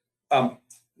bit.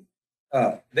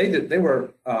 They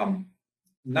were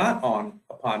not on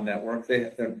a PON network.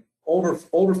 They're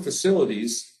older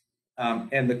facilities,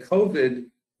 and the COVID,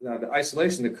 the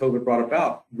isolation that COVID brought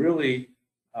about really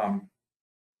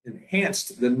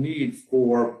enhanced the need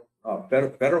for better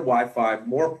Wi-Fi,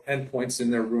 more endpoints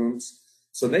in their rooms.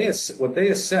 So what they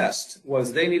assessed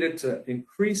was they needed to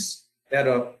increase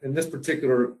in this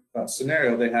particular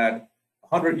scenario, they had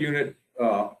 100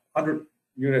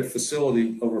 unit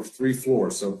facility over 3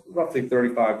 floors, so roughly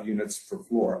 35 units per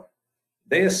floor.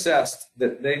 They assessed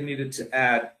that they needed to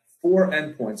add 4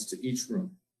 endpoints to each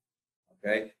room.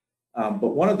 Okay, but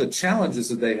one of the challenges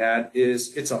that they had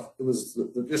is it was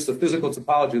just the physical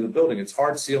topology of the building. It's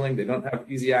hard ceiling. They don't have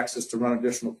easy access to run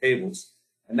additional cables,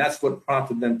 and that's what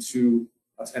prompted them to.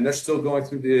 And they're still going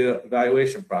through the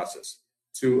evaluation process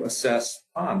to assess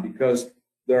PON, because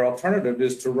their alternative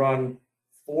is to run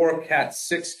 4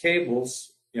 Cat6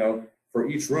 cables, for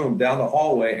each room down the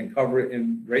hallway and cover it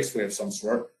in raceway of some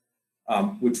sort,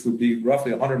 which would be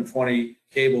roughly 120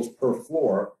 cables per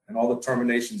floor and all the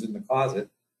terminations in the closet.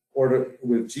 Or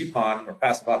with GPON or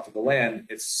Passive Optical LAN,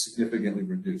 it's significantly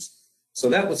reduced. So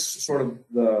that was sort of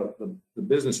the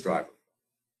business driver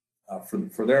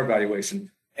for their evaluation.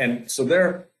 And so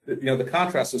the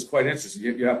contrast is quite interesting.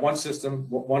 You have one system,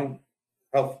 one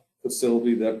health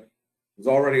facility that was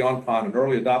already on PON, an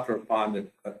early adopter of PON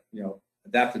that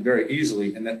adapted very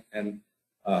easily, and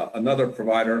another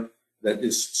provider that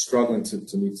is struggling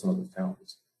to meet some of the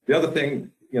challenges. The other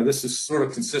thing, this is sort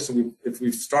of consistent. If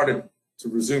we've started to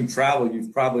resume travel,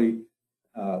 you've probably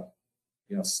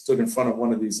stood in front of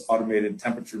one of these automated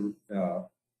temperature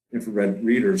infrared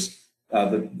readers.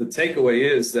 The takeaway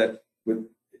is that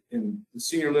in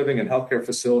senior living and healthcare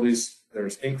facilities,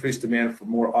 there's increased demand for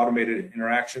more automated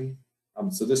interaction.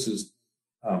 So this is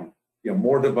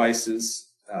more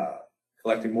devices,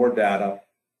 collecting more data,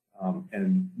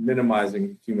 and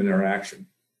minimizing human interaction.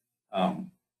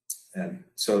 And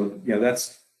so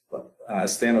that's,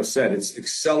 as Thanos said, it's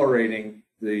accelerating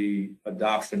the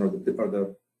adoption or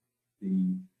the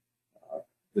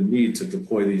need to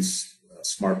deploy these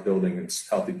smart building and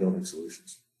healthy building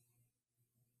solutions.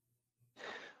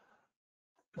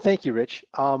 Thank you, Rich.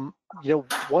 One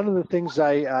of the things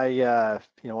I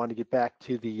want to get back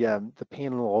to the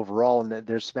panel overall, and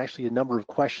there's actually a number of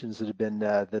questions that have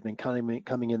been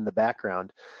coming in the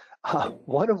background.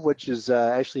 One of which is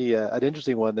actually an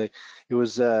interesting one. It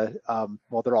was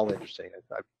well, they're all interesting.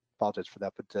 I apologize for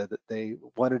that, but they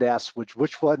wanted to ask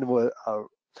which one was.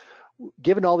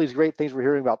 Given all these great things we're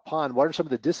hearing about PON, what are some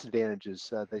of the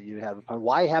disadvantages that you have?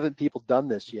 Why haven't people done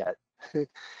this yet?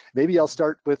 Maybe I'll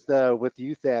start with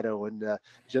you, Thano, and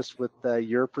just with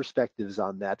your perspectives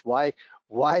on that. Why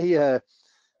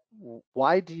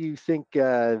do you think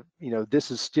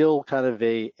this is still kind of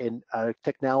a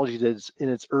technology that's in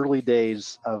its early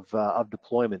days of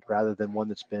deployment, rather than one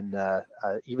that's been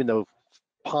even though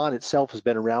PON itself has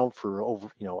been around for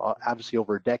over obviously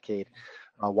over a decade?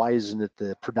 Why isn't it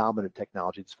the predominant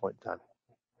technology at this point in time?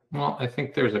 Well, I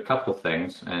think there's a couple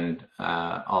things, and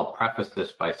I'll preface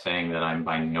this by saying that I'm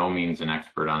by no means an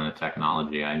expert on the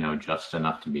technology. I know just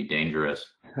enough to be dangerous,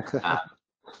 but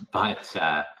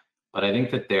I think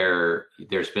that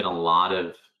there's been a lot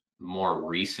of more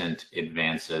recent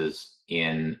advances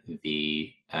in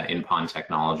the in PON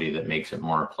technology that makes it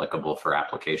more applicable for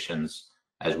applications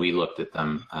as we looked at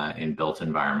them in built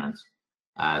environments.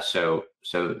 So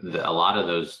a lot of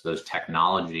those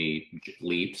technology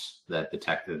leaps that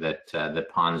that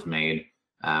PON's made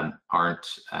aren't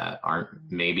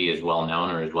maybe as well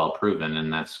known or as well proven,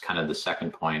 and that's kind of the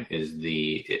second point. Is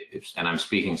and I'm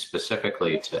speaking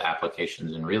specifically to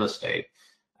applications in real estate.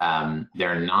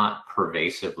 They're not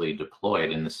pervasively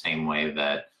deployed in the same way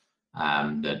that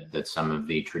that some of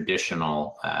the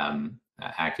traditional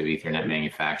active Ethernet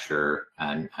manufacturer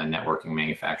and networking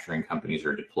manufacturing companies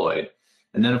are deployed.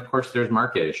 And then, of course, there's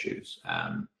market issues.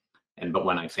 But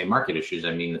when I say market issues,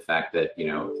 I mean the fact that, in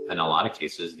a lot of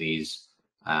cases, these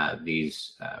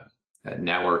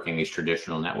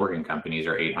traditional networking companies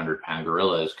are 800-pound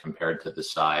gorillas compared to the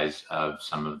size of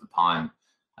some of the PON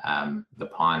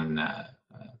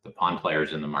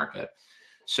players in the market.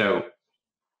 So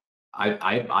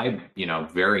I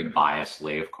very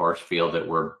biasedly, of course, feel that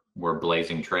we're we're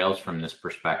blazing trails from this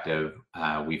perspective.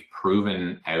 We've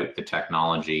proven out the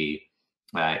technology.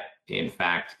 In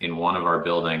fact, in one of our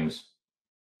buildings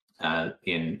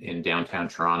in downtown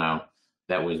Toronto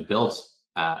that was built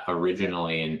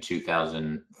originally in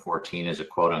 2014 as a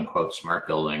quote unquote smart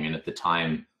building. And at the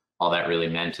time, all that really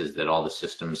meant is that all the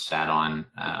systems sat on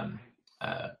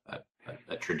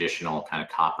a traditional kind of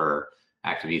copper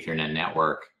active Ethernet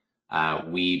network.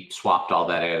 We swapped all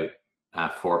that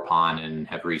out for PON and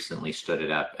have recently stood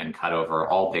it up and cut over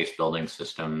all base building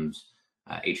systems,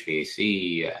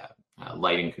 HVAC,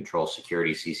 lighting control,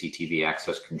 security, CCTV,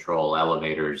 access control,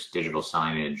 elevators, digital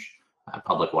signage,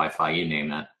 public Wi-Fi, you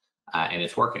name it, and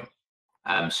it's working.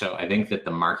 So I think that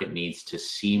the market needs to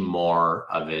see more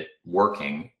of it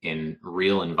working in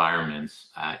real environments,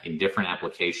 in different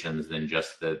applications than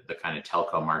just the kind of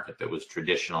telco market that was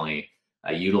traditionally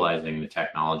utilizing the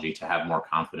technology to have more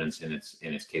confidence in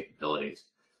its capabilities.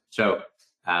 So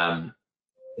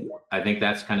I think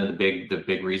that's kind of the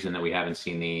big reason that we haven't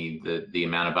seen the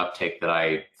amount of uptake that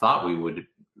I thought we would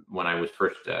when I was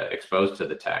first exposed to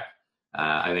the tech.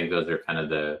 I think those are kind of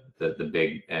the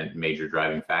big and major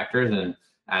driving factors. And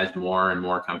as more and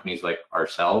more companies like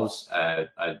ourselves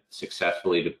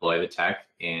successfully deploy the tech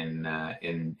in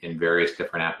various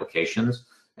different applications,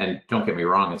 and don't get me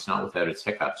wrong, it's not without its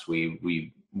hiccups.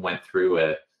 We went through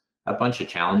a bunch of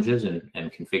challenges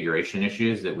and configuration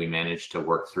issues that we managed to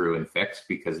work through and fix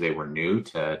because they were new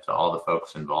to all the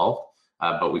folks involved,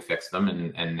 but we fixed them,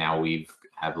 and now we've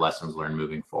have lessons learned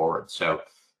moving forward. So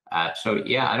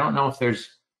yeah, I don't know if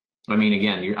there's, I mean,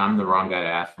 again, I'm the wrong guy to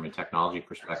ask from a technology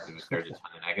perspective if there's a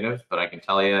ton of negatives, but I can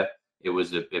tell you it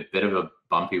was a bit of a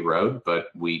bumpy road, but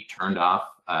we turned off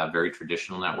a very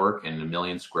traditional network in 1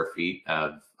 million square feet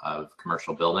of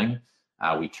commercial building.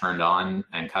 We turned on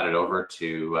and cut it over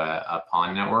to a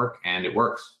PON network, and it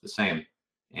works the same.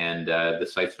 And the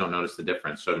sites don't notice the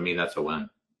difference. So to me, that's a win.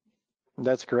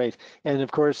 That's great. And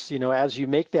of course, as you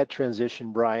make that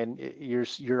transition, Brian,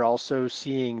 you're also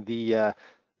seeing the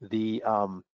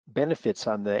benefits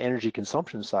on the energy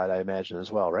consumption side, I imagine,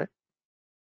 as well, right?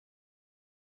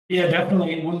 Yeah,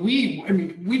 definitely. When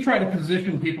we try to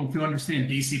position people to understand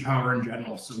DC power in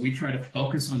general. So we try to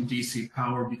focus on DC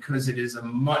power because it is a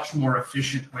much more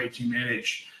efficient way to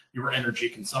manage your energy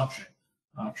consumption.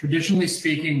 Traditionally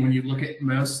speaking, when you look at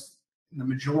the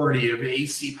majority of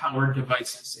AC powered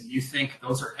devices, and you think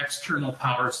those are external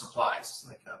power supplies,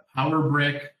 like a power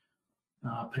brick,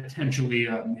 potentially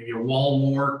maybe a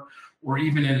wall wart, or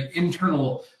even an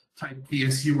internal type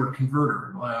PSU or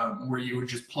converter, where you would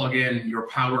just plug in your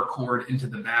power cord into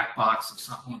the back box of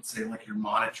something, let's say like your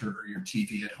monitor or your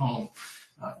TV at home.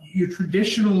 You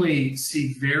traditionally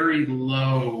see very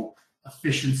low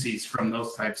efficiencies from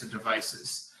those types of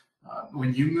devices.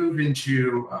 When you move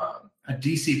into a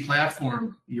DC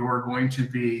platform, you're going to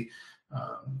be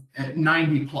at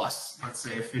 90 plus, let's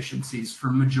say, efficiencies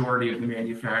for majority of the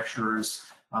manufacturers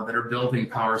that are building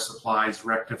power supplies,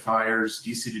 rectifiers,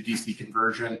 DC to DC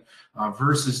conversion,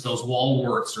 versus those wall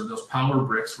warts or those power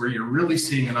bricks where you're really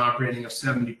seeing an operating of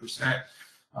 70%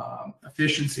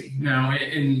 efficiency. Now,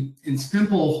 in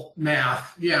simple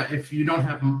math, yeah, if you don't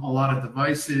have a lot of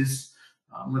devices,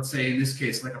 let's say in this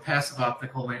case, like a passive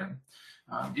optical LAN,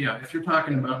 if you're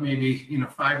talking about maybe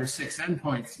 5 or 6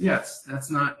 endpoints, yes, that's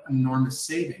not enormous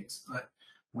savings. But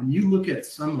when you look at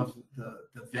some of the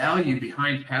value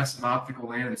behind passive optical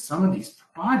LAN and some of these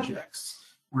projects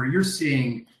where you're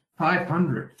seeing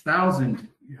 500, 1,000,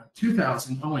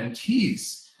 2,000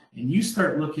 ONTs, and you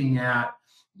start looking at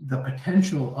the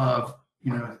potential of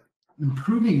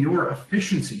improving your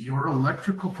efficiency, your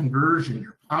electrical conversion,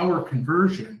 your power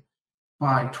conversion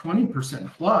by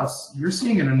 20% plus, you're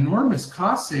seeing an enormous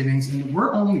cost savings, and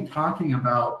we're only talking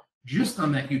about just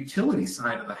on that utility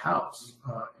side of the house,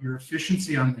 your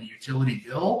efficiency on the utility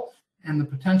bill and the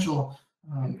potential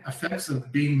effects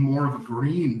of being more of a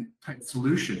green type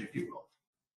solution, if you will.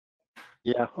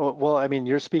 Yeah, well, I mean,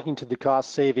 you're speaking to the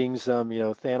cost savings.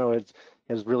 Thano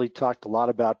has really talked a lot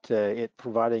about it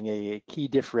providing a key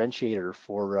differentiator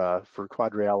for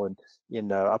Quadrail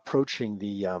in approaching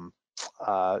the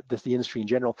industry in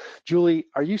general. Julie,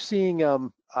 are you seeing?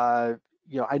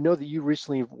 I know that you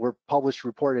recently were published a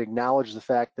report that acknowledged the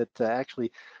fact that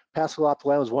actually Passive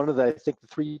Optical LAN was one of the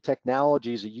 3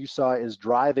 technologies that you saw is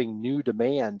driving new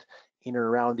demand in and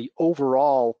around the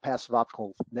overall passive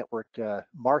optical network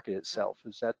market itself.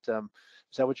 Is that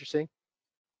what you're seeing?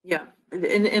 Yeah,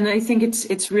 and I think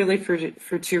it's really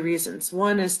for 2 reasons.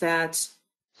 One is that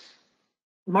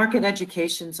market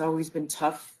education's always been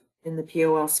tough in the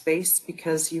POL space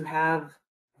because you have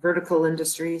vertical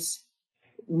industries,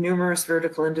 numerous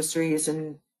vertical industries,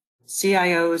 and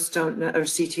CIOs don't, or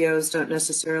CTOs don't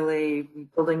necessarily,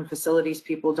 building facilities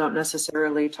people don't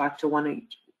necessarily talk to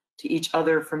each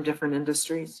other from different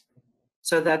industries.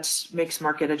 So that makes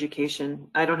market education.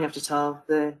 I don't have to tell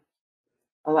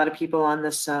a lot of people on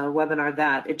this webinar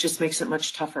that. It just makes it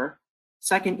much tougher.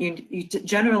 Second, you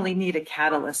generally need a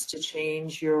catalyst to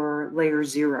change your layer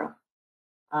zero.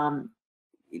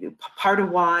 Part of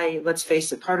why, let's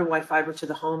face it, part of why fiber to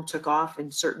the home took off in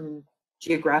certain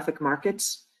geographic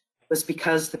markets was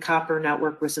because the copper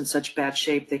network was in such bad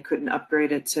shape they couldn't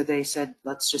upgrade it, so they said,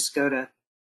 let's just go to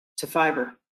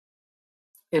fiber.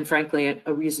 And frankly,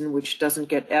 a reason which doesn't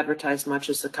get advertised much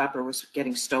is the copper was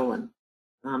getting stolen,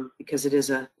 because it is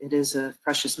a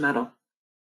precious metal.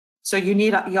 So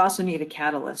you also need a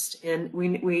catalyst, and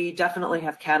we definitely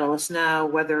have catalysts now,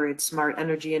 whether it's smart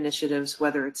energy initiatives,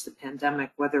 whether it's the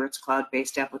pandemic, whether it's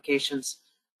cloud-based applications,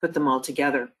 put them all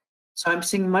together. So I'm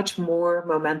seeing much more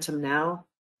momentum now.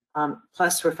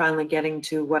 Plus, we're finally getting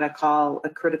to what I call a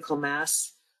critical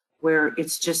mass, where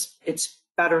it's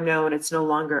better known. It's no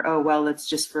longer, oh, well, it's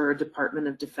just for a Department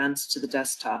of Defense to the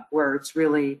desktop, where it's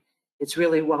really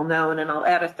well known. And I'll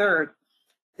add a third,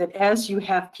 that as you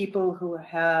have people who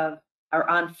are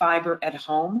on fiber at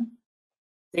home,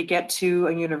 they get to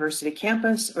a university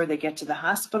campus, or they get to the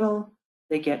hospital,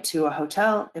 they get to a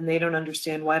hotel, and they don't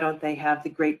understand why don't they have the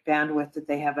great bandwidth that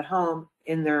they have at home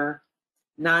in their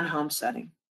non-home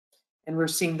setting. And we're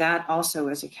seeing that also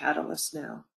as a catalyst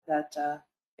now, that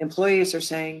employees are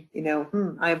saying,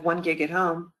 I have 1 gig at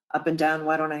home, up and down,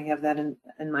 why don't I have that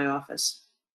in my office?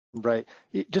 Right.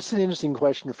 Just an interesting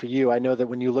question for you. I know that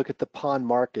when you look at the PON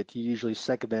market, you usually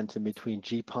segment in between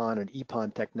GPON and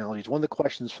EPON technologies. One of the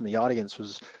questions from the audience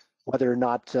was whether or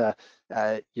not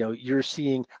you're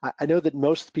seeing. I know that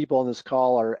most people on this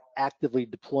call are actively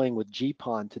deploying with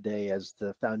GPON today as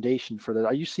the foundation for that.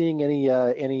 Are you seeing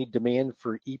any demand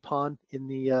for EPON in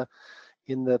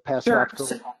the passive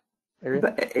optical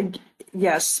area?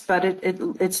 Yes, but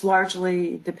it's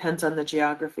largely depends on the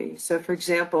geography. So, for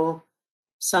example,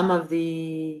 some of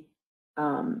the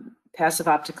passive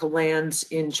optical LANs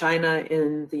in China,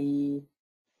 in the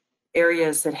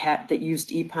areas that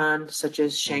used EPON, such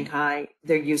as Shanghai,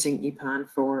 they're using EPON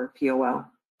for POL.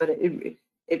 But it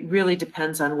really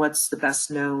depends on what's the best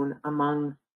known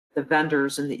among the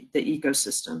vendors and the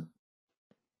ecosystem.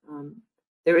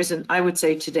 There isn't, I would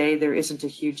say today, there isn't a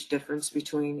huge difference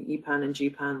between EPON and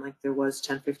GPON like there was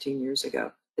 10, 15 years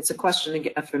ago. It's a question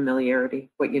of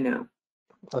familiarity, what you know.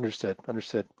 Understood.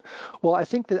 Well,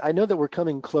 I know that we're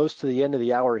coming close to the end of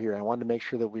the hour here. I wanted to make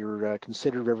sure that we were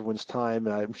considerate of everyone's time.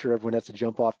 I'm sure everyone has to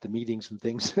jump off to meetings and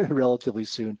things relatively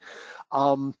soon.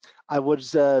 I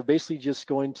was basically just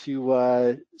going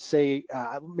to say,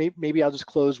 maybe I'll just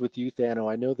close with you,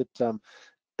 Thano. I know that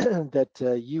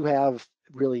that you have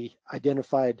really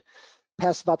identified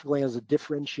passive optical LAN as a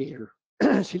differentiator.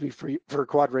 Excuse me, for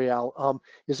Quad Real.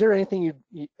 Is there anything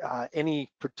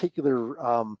any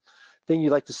particular thing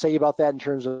you'd like to say about that in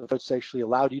terms of what's actually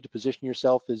allowed you to position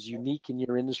yourself as unique in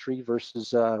your industry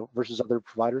versus other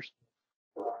providers?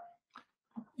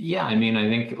 Yeah, I mean, I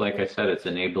think, like I said, it's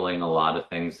enabling a lot of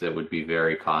things that would be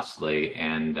very costly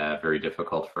and very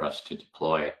difficult for us to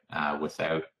deploy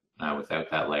without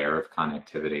that layer of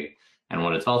connectivity. And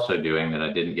what it's also doing that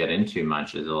I didn't get into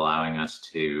much is allowing us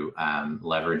to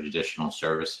leverage additional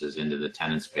services into the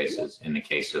tenant spaces in the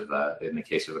case of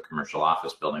a commercial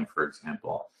office building, for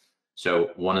example.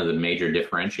 So one of the major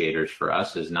differentiators for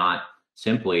us is not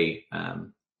simply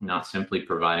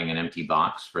providing an empty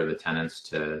box for the tenants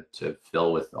to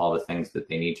fill with all the things that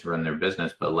they need to run their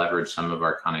business, but leverage some of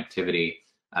our connectivity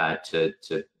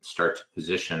to start to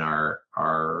position our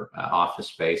office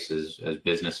space as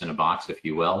business in a box, if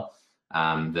you will,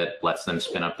 that lets them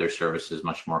spin up their services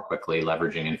much more quickly,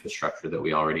 leveraging infrastructure that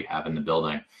we already have in the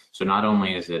building. So not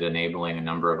only is it enabling a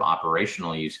number of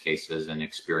operational use cases and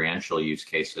experiential use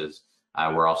cases,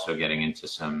 we're also getting into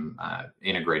some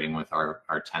integrating with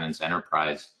our tenants'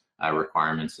 enterprise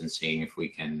requirements and seeing if we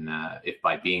can, if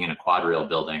by being in a Quad Real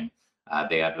building,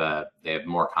 they have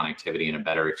more connectivity and a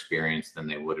better experience than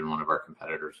they would in one of our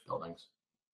competitors' buildings.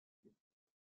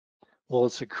 Well,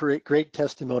 it's a great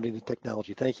testimony to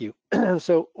technology. Thank you.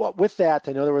 So with that,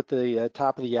 I know that we're at the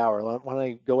top of the hour. I want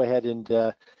to go ahead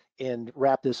and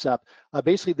wrap this up.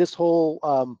 Basically, this whole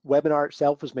webinar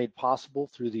itself was made possible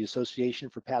through the Association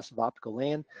for Passive Optical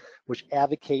LAN, which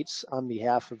advocates on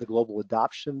behalf of the global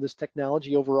adoption of this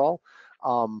technology overall.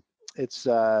 It's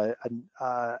an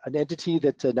entity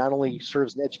that not only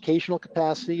serves an educational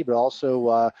capacity, but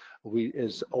also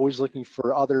is always looking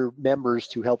for other members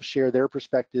to help share their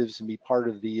perspectives and be part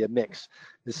of the mix.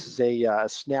 This is a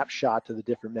snapshot of the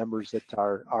different members that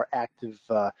are active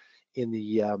in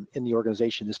the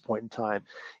organization at this point in time.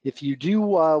 If you do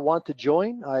want to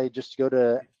join, I just go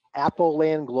to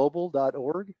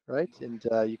applelandglobal.org, right? And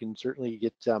you can certainly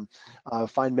get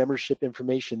find membership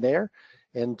information there.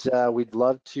 And we'd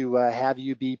love to have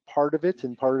you be part of it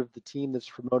and part of the team that's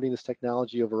promoting this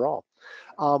technology overall.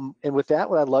 And with that,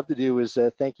 what I'd love to do is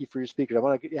thank you for your speakers. I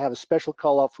want to have a special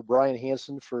call out for Brian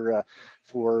Hansen for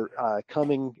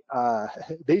coming,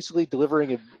 basically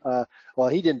delivering well,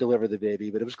 he didn't deliver the baby,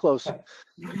 but it was close.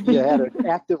 He had an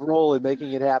active role in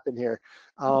making it happen here,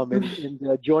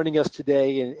 and joining us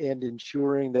today and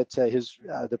ensuring that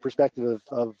the perspective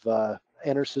of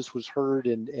EnerSys was heard,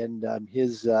 and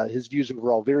his views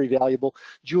were all very valuable.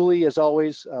 Julie, as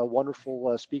always,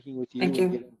 wonderful speaking with you. Thank you.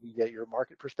 And getting your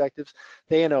market perspectives.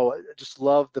 Thano, just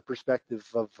love the perspective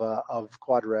of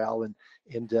Quadral, and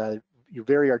you're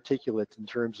very articulate in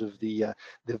terms of the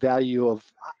value of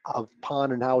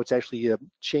PON and how it's actually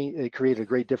created a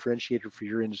great differentiator for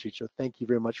your industry. So thank you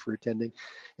very much for attending.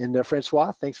 And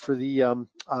Francois, thanks for the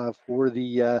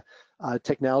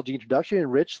technology introduction. And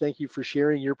Rich, thank you for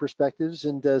sharing your perspectives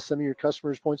and some of your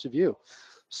customers' points of view.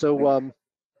 So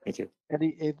thank you.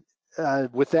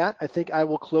 With that, I think I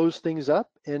will close things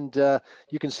up, and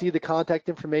you can see the contact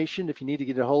information if you need to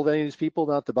get a hold of any of these people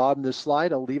down at the bottom of this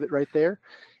slide. I'll leave it right there,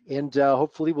 and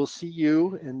hopefully we'll see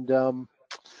you and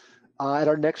at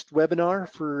our next webinar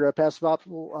for Passive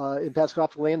Optical in Passive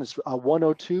Optical LAN. It's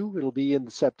 102. It'll be in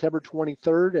September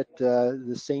 23rd at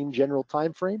the same general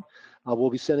time frame. We'll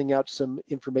be sending out some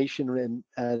information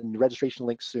and registration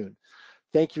links soon.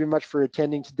 Thank you very much for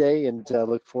attending today, and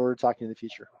look forward to talking in the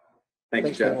future.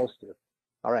 Thanks, Jeff.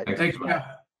 All right. Thanks, Jeff.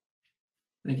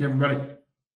 Thank you, everybody.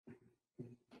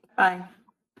 Bye.